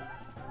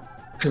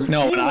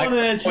 No, but I would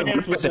have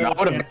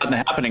gotten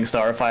the happening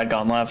star if I had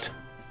gone left.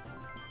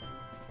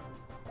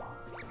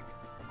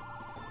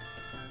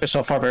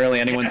 So far,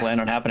 barely anyone's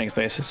landed on happening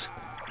spaces.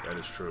 That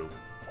is true.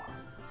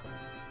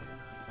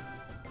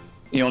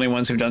 The only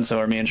ones who've done so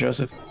are me and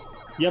Joseph.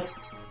 Yep.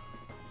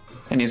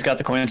 And he's got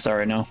the coin star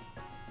right now.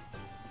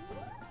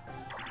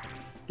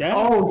 Yeah.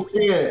 Oh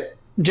shit!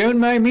 Don't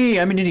mind me,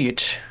 I'm an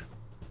idiot.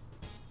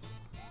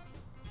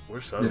 We're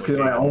just because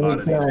my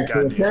only parents.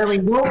 Apparently,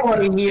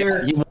 nobody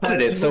here. You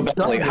wanted it so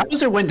badly. How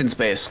is there wind in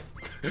space?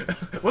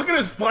 Look at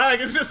his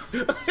flag. It's just.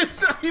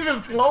 It's not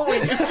even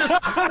flowing. It's just.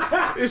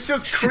 It's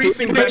just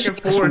creasing back and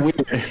forth.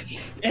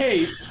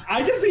 Hey,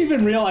 I just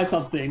even realized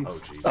something. Oh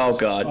Jesus. Oh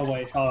God. Oh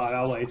wait. Hold on.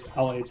 I'll wait.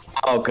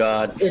 Oh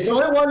God. It's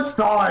only 1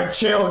 star.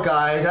 Chill,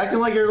 guys.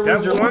 Acting like you're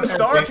that one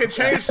star can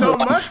change so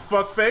much.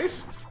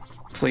 Fuckface.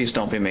 Please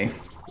don't be me.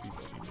 Oh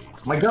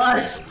my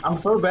gosh, I'm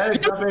so bad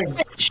at jumping.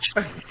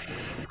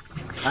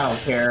 I don't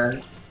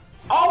care.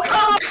 Oh,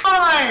 come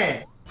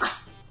on!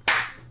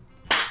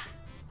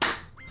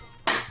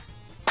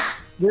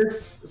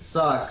 This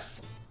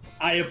sucks.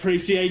 I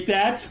appreciate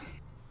that.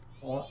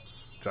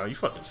 John, you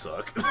fucking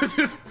suck.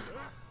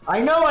 I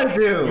know I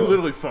do. You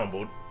literally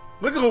fumbled.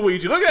 Look at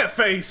Luigi. Look at that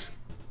face.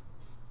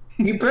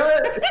 You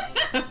barely...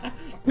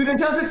 Dude,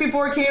 Nintendo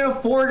 64 can't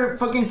afford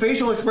fucking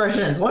facial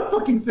expressions. What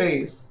fucking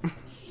face?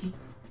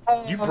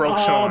 You broke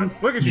Sean.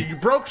 Look at you. You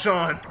broke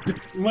Sean.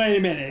 Wait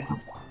a minute.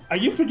 Are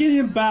you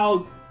forgetting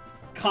about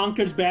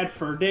Conker's Bad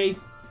Fur Day?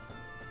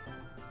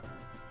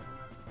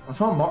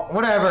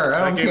 Whatever.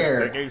 I don't care.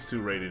 That game's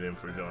too rated in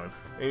for John.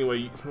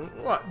 Anyway,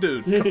 what,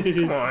 dude?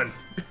 Come on.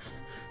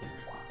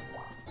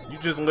 You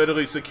just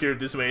literally secured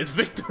this man's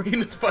victory in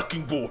this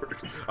fucking board.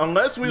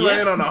 Unless we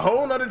land on a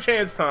whole nother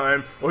chance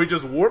time, or he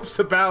just warps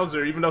to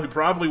Bowser, even though he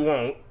probably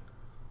won't.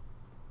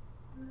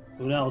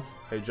 Who knows?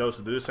 Hey,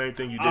 Joseph, do the same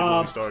thing you did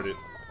when we started.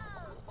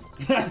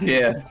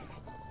 Yeah.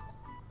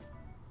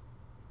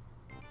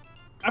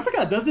 I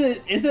forgot.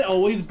 Is it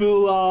always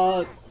Boo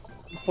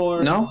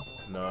for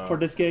for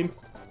this game?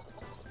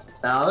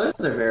 No,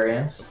 there's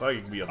variants. I thought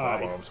it could be a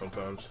bomb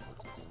sometimes.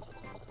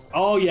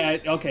 Oh yeah.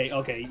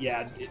 Okay.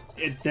 Yeah.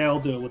 They'll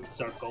do it with the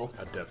circle.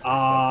 I definitely fucked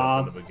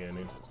up in the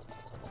beginning.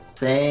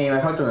 Same. I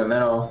fucked in the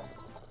middle.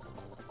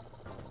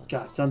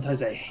 God,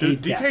 sometimes I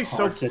hate Dude, that DK's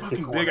so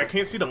fucking big. I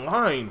can't see the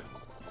line.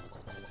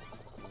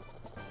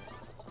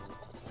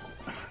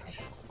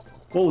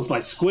 What was my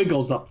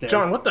squiggles up there?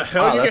 John, what the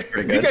hell?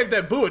 You gave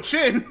that Boo a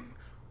chin.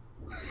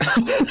 I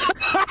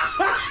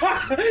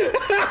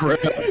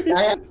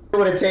have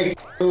what it takes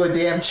to do a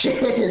damn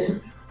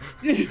chin.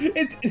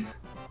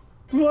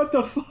 What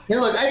the fuck? Yeah,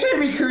 look, I try to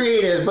be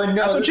creative, but no.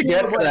 That's what you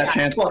get for that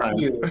chance time.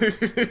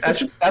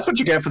 That's what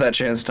you get for that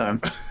chance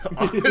time.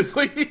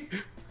 Honestly,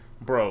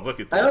 bro, look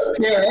at this. I don't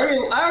care.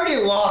 I already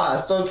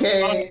lost.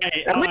 Okay.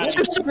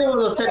 Just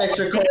those 10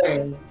 extra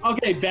coins.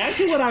 Okay, back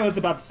to what I was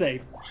about to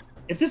say.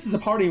 If this is a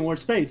party in war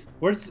space,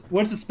 where's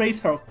the space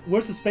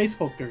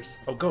hookers?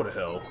 Oh, go to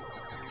hell.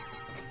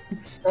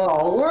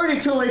 Oh, we're already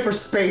too late for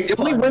space. The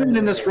only women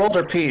in this world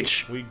are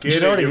Peach. We get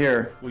She's it. already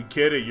here. We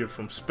get it. You're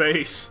from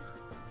space.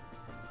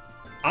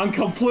 I'm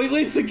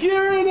completely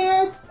securing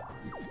it.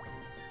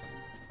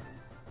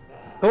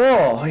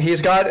 Cool.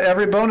 He's got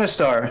every bonus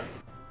star.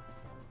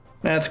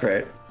 That's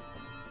great.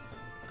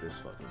 This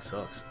fucking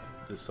sucks.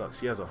 This sucks.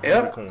 He has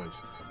 100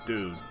 coins.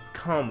 Dude,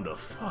 come the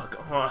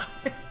fuck on.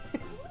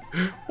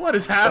 What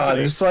is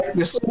happening? This is like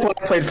when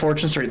I played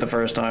Fortune Street the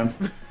first time.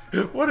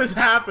 What is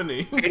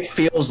happening? It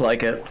feels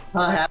like it.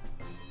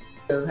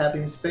 Happy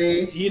in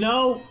space. You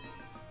know,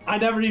 I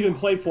never even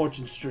played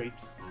Fortune Street.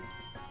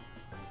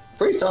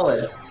 Pretty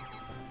solid.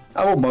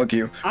 I will mug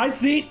you. I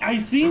seen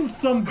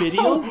some videos.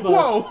 Oh,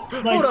 whoa!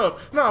 Like, hold up!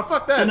 No,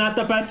 fuck that. They're not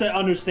the best at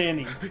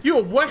understanding.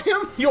 You'll what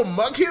him? You'll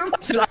mug him?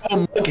 I said I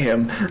will mug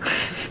him.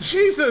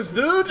 Jesus,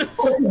 dude!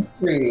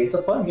 It's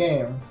a fun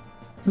game.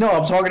 No,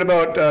 I'm talking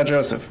about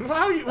Joseph.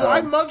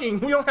 Why mugging?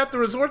 We don't have to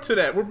resort to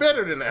that. We're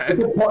better than that.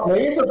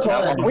 It's a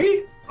pun. Are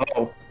we?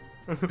 Oh.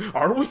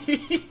 Are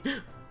we?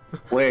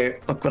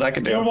 Wait, look what I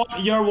can do.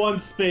 You're one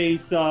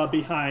space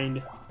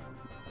behind.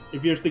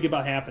 If you're thinking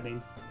about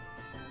happening.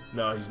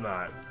 No, he's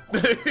not.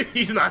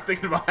 He's not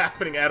thinking about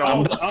happening at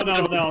all.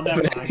 No,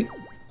 never mind.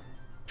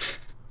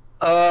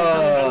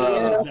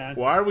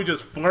 Why are we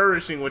just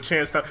flourishing with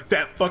chance time?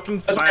 That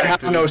fucking flag, I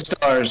have dude. no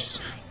stars.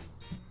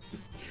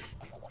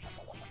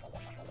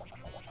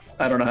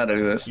 I don't know how to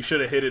do this. You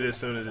should have hit it as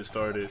soon as it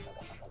started.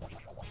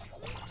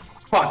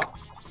 Fuck.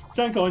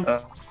 10 coins.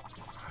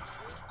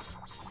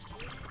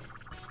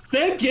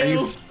 Thank you. Are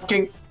you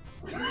fucking...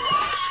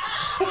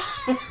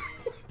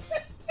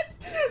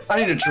 I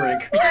need a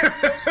drink.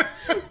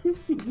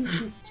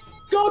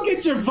 Go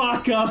get your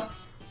vodka.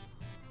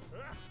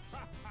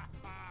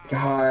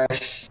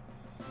 Gosh.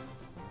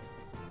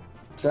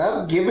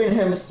 Stop giving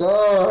him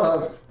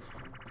stuff.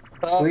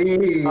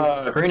 Please.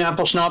 Green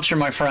apple schnapps, you're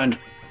my friend.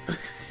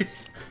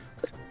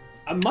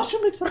 A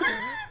mushroom mix.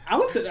 I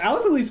was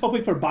at least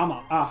hoping for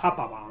hot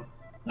bomb.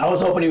 I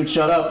was hoping he would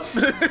shut up.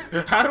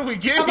 How did we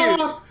get here?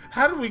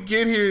 How did we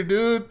get here,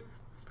 dude?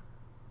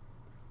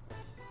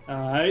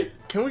 Alright.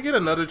 Can we get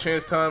another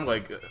chance time?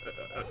 Like,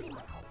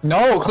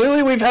 No,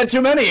 clearly we've had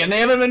too many, and they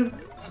haven't been.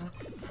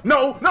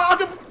 No.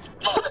 Oh,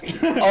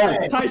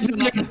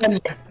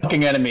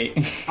 fucking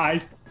enemy.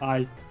 I.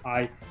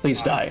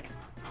 Please die.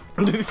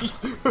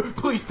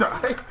 Please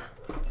die.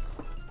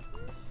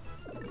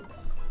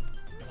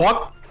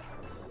 What?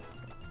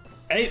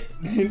 Hey,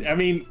 I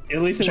mean,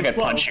 at least it was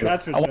slow. Punch you.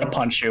 That's for I want to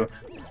punch you.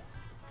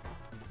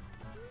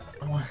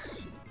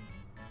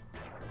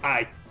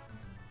 I.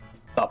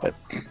 Stop it.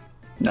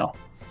 No.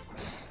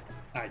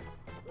 I.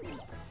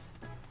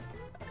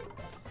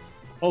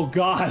 Oh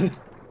God.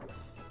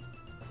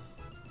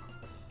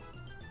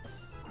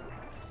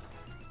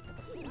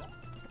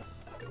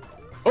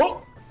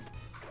 Oh.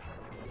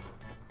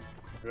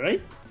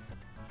 Right?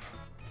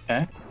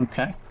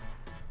 Okay.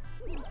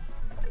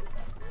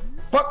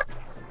 Fuck.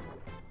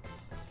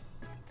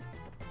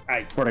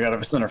 I swear to God,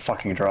 if it's in our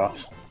fucking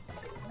drops.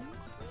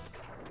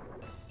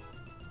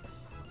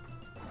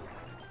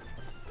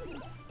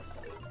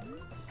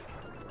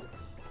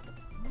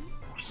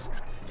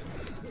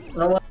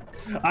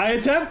 I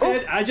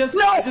attempted. I just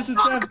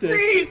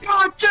attempted.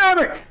 God damn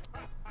it!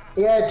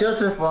 Yeah,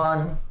 Joseph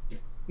won.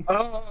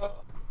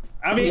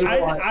 I mean,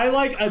 I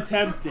like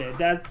attempted.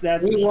 That's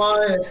he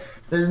won.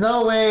 There's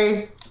no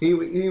way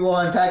he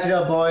won. Pack it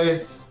up,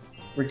 boys.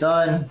 We're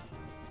done.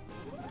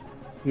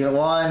 He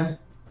won.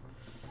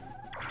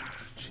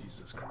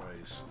 Jesus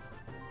Christ.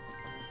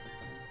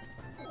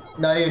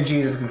 Not even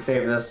Jesus can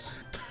save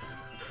this.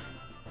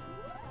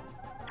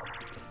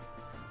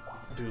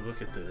 Dude,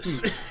 look at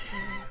this.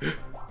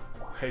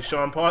 Hey,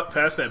 Sean,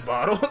 pass that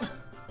bottle.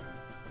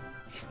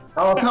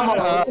 Oh, come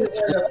on.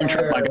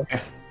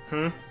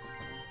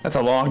 That's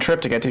a long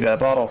trip to get to that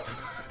bottle.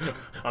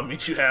 I'll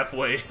meet you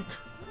halfway.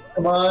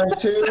 Come on,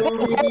 two.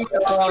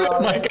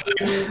 Oh my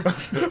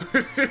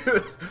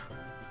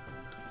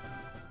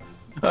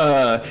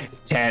god.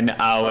 10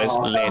 hours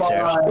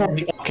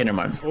later. Okay, never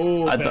mind.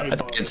 I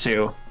thought it's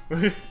 2.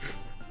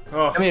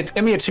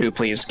 Give me a 2,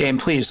 please. Game,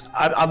 please.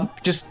 I'm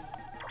just...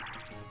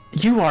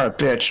 You are a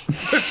bitch.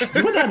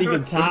 We're not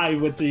even tied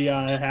with the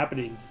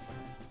happenings.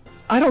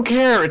 I don't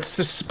care. It's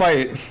just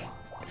spite.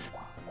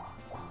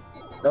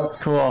 Nope.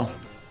 Cool.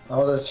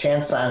 All those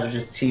chance signs are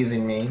just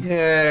teasing me.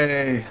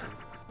 Yay.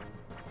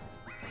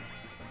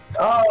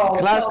 Oh,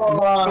 come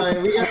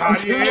on. We How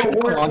do you end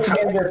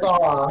this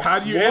off. How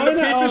do you end a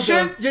piece of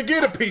shit? You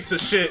get a piece of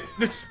shit.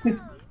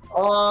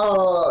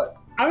 Oh.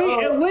 I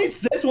mean, at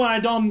least this one I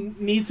don't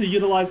need to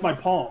utilize my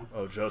palm.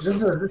 Oh, Joseph.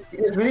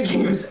 This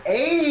minigame is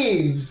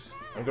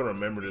AIDS. I'm gonna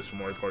remember this from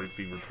Mario Party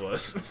Fever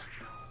Plus.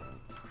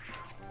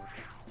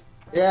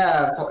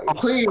 Yeah,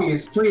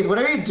 please,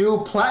 whatever you do,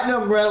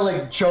 Platinum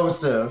Relic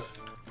Joseph.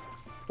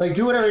 Like,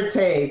 do whatever it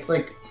takes.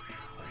 Like,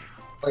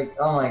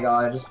 oh my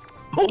god, just...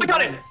 Oh, I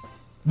got it!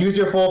 Use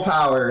your full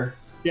power.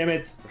 Damn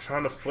it. I'm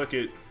trying to flick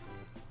it.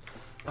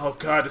 Oh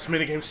god, this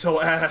minigame's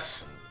so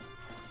ass.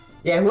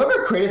 Yeah,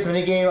 whoever created this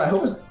minigame, I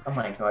hope it's... Oh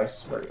my god, I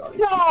swear to god.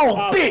 No,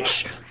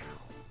 bitch!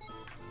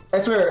 I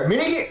swear,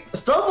 minigame...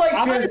 Stuff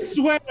like this... I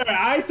swear,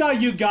 I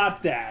thought you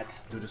got that.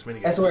 Dude, this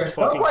minigame I swear,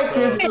 stuff like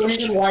this is the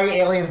reason why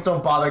aliens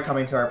don't bother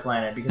coming to our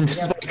planet. Because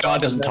this is why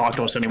God doesn't talk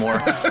to us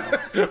anymore.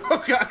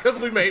 Oh god, because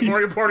we made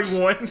Mario Party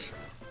 1.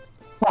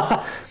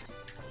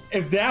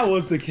 If that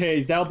was the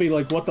case, that would be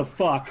like, what the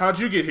fuck? How'd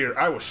you get here?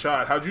 I was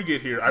shot. How'd you get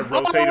here? I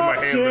rotated my hand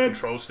with the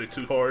control stick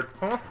too hard.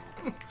 Huh?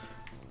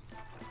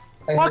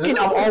 Fucking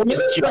I'm always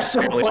just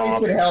place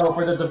off. in hell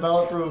where the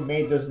developer who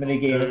made this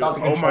minigame. Dude,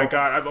 oh my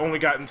god, I've only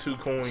gotten 2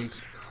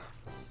 coins.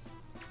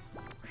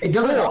 It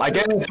doesn't. I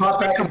get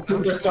pop back in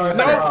Superstars.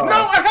 No,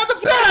 I got the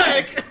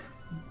bag!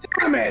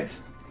 Damn it!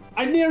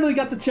 I nearly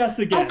got the chest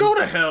again. Oh, go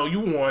to hell!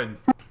 You won.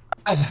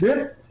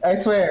 This, I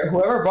swear,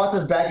 whoever brought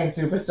this back in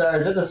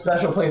Superstars, there's a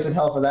special place in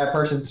hell for that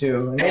person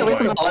too. And they went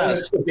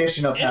this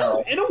edition of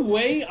hell. In a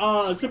way,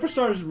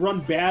 Superstars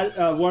run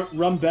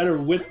better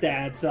with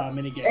that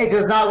minigame. It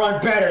does not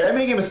run better. That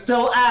minigame is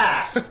still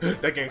ass.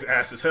 That game's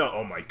ass as hell.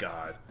 Oh my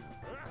god.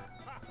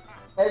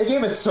 The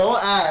game is so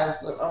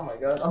ass. Oh my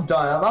god, I'm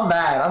done. I'm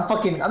mad. I'm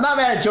not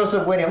mad at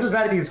Joseph winning. I'm just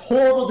mad at these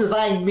horrible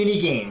design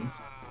minigames.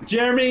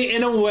 Jeremy,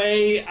 in a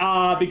way,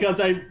 because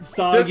I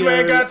saw this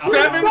man got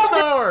 7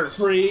 stars.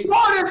 Free.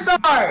 7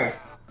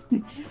 stars.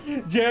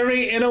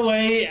 Jeremy, in a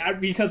way,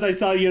 because I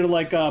saw your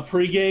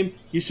pregame,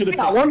 you should have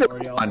picked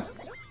Wario.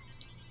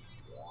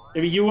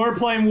 If you were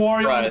playing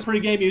Wario in the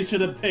pregame, you should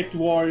have picked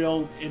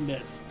Wario in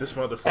this. This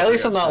motherfucker. At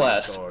least I'm got not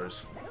last.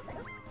 Stars.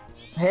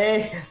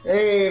 Hey,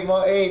 we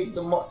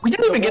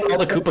didn't even get all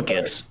the Koopa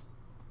kids.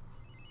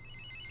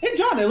 Hey,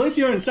 John, at least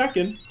you're in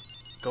second.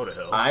 Go to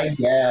hell. I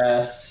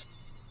guess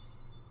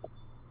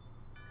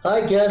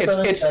I'm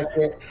in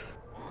second.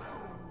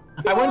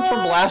 I went from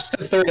last to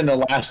third in the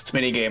last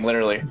minigame,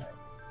 literally.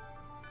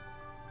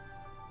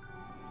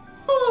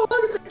 Oh,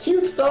 look at the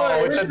cute star.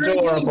 Oh, it's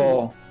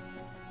adorable.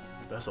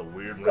 That's a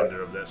weird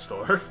render of that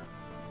star.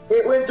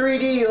 It went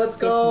 3D. Let's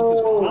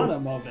go. The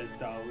bottom of it,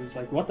 though, is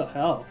like, what the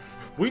hell?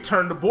 We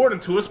turned the board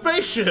into a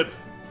spaceship.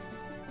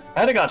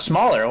 That it got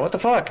smaller. What the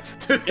fuck?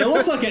 It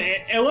looks like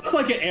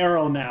an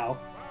arrow now.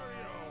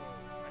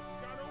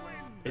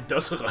 It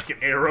does look like an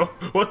arrow.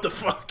 What the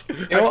fuck?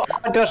 You are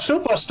the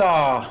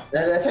superstar.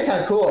 That's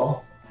kind of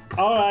cool.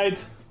 All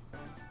right.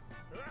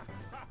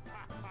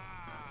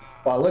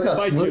 Wow, look how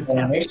smooth the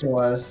animation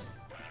was.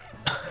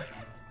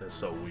 That's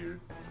so weird.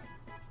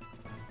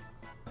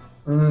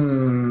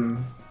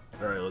 Mmm.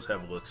 All right, let's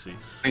have a look. See.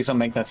 Please don't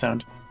make that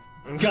sound.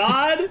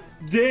 God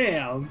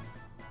damn.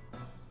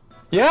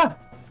 Yeah.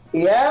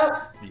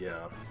 Yeah.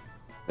 Yeah.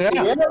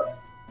 Yeah.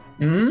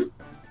 Hmm.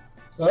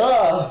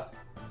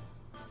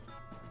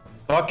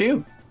 Fuck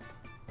you.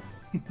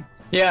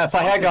 Yeah, if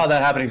I had got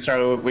that happening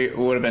star, we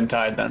would have been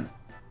tied then,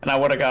 and I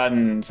would have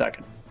gotten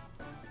second.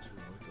 Dude,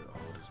 look at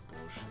all this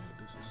bullshit.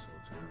 This is so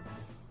terrible.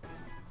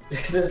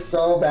 This is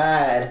so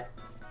bad.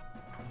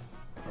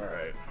 All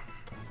right.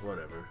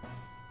 Whatever.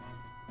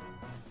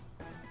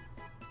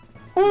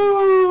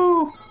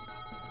 Woo!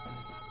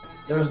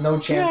 There was no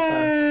chance.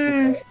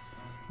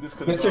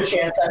 Mr.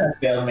 Chance Time has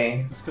failed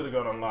me. This could have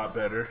gone a lot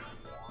better.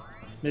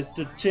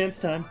 Mr. Chance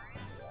Time.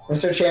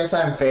 Mr. Chance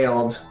Time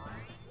failed.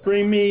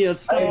 Bring me a I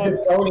star. am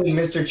owning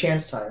Mr.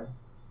 Chance Time.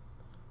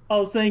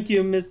 Oh, thank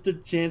you,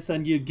 Mr. Chance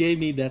Time. You gave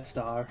me that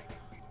star.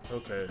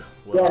 Okay.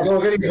 Well, yeah,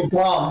 go get these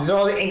bombs. These are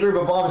all the angry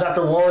bombs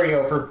after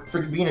Wario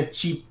for being a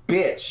cheap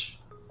bitch.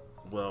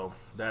 Well,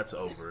 that's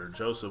over.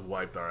 Joseph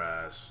wiped our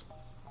ass.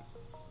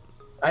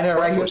 I know,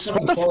 right? He was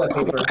some toilet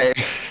paper.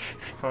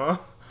 Huh?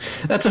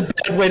 That's a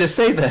bad way to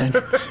say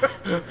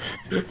that.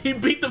 He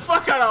beat the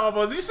fuck out of all of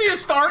us. You see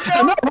his star count?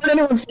 I'm not heard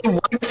anyone say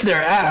wipes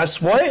their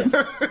ass. What?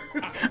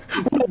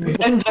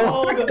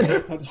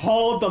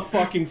 Hold the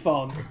fucking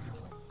phone.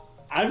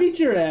 I beat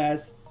your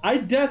ass. I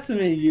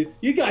decimated you.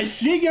 You guys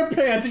shit your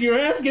pants and you're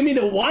asking me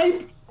to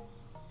wipe?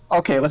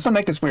 Okay, let's not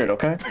make this weird,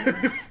 okay?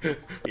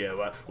 Yeah,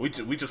 but we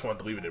just wanted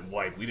to leave it in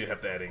wipe. We didn't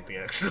have to add anything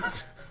extra.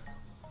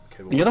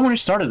 Okay, You're the one who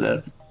started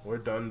it. We're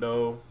done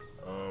though.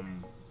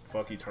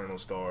 Fuck Eternal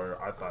Star.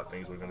 I thought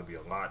things were gonna be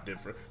a lot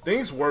different.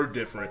 Things were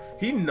different.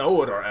 He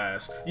knowed our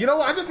ass. You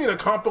know, I just need a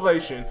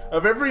compilation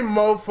of every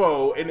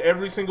mofo in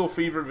every single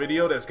Fever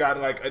video that's got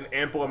like an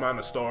ample amount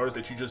of stars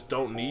that you just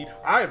don't need.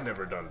 I have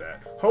never done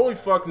that. Holy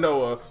fuck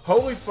Noah.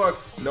 Holy fuck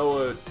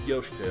Noah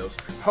Yoshi Tales.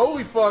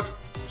 Holy fuck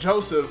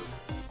Joseph.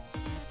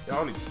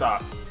 Y'all need to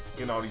stop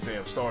getting all these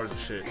damn stars and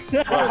shit.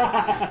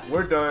 But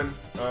we're done.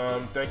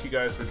 Thank you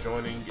guys for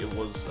joining. It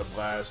was a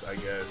blast, I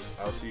guess.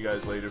 I'll see you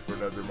guys later for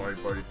another Mario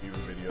Party Fever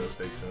video.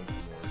 Stay tuned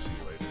for more. See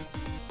you later.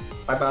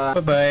 Bye-bye.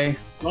 Bye-bye.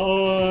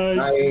 Bye.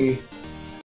 Bye.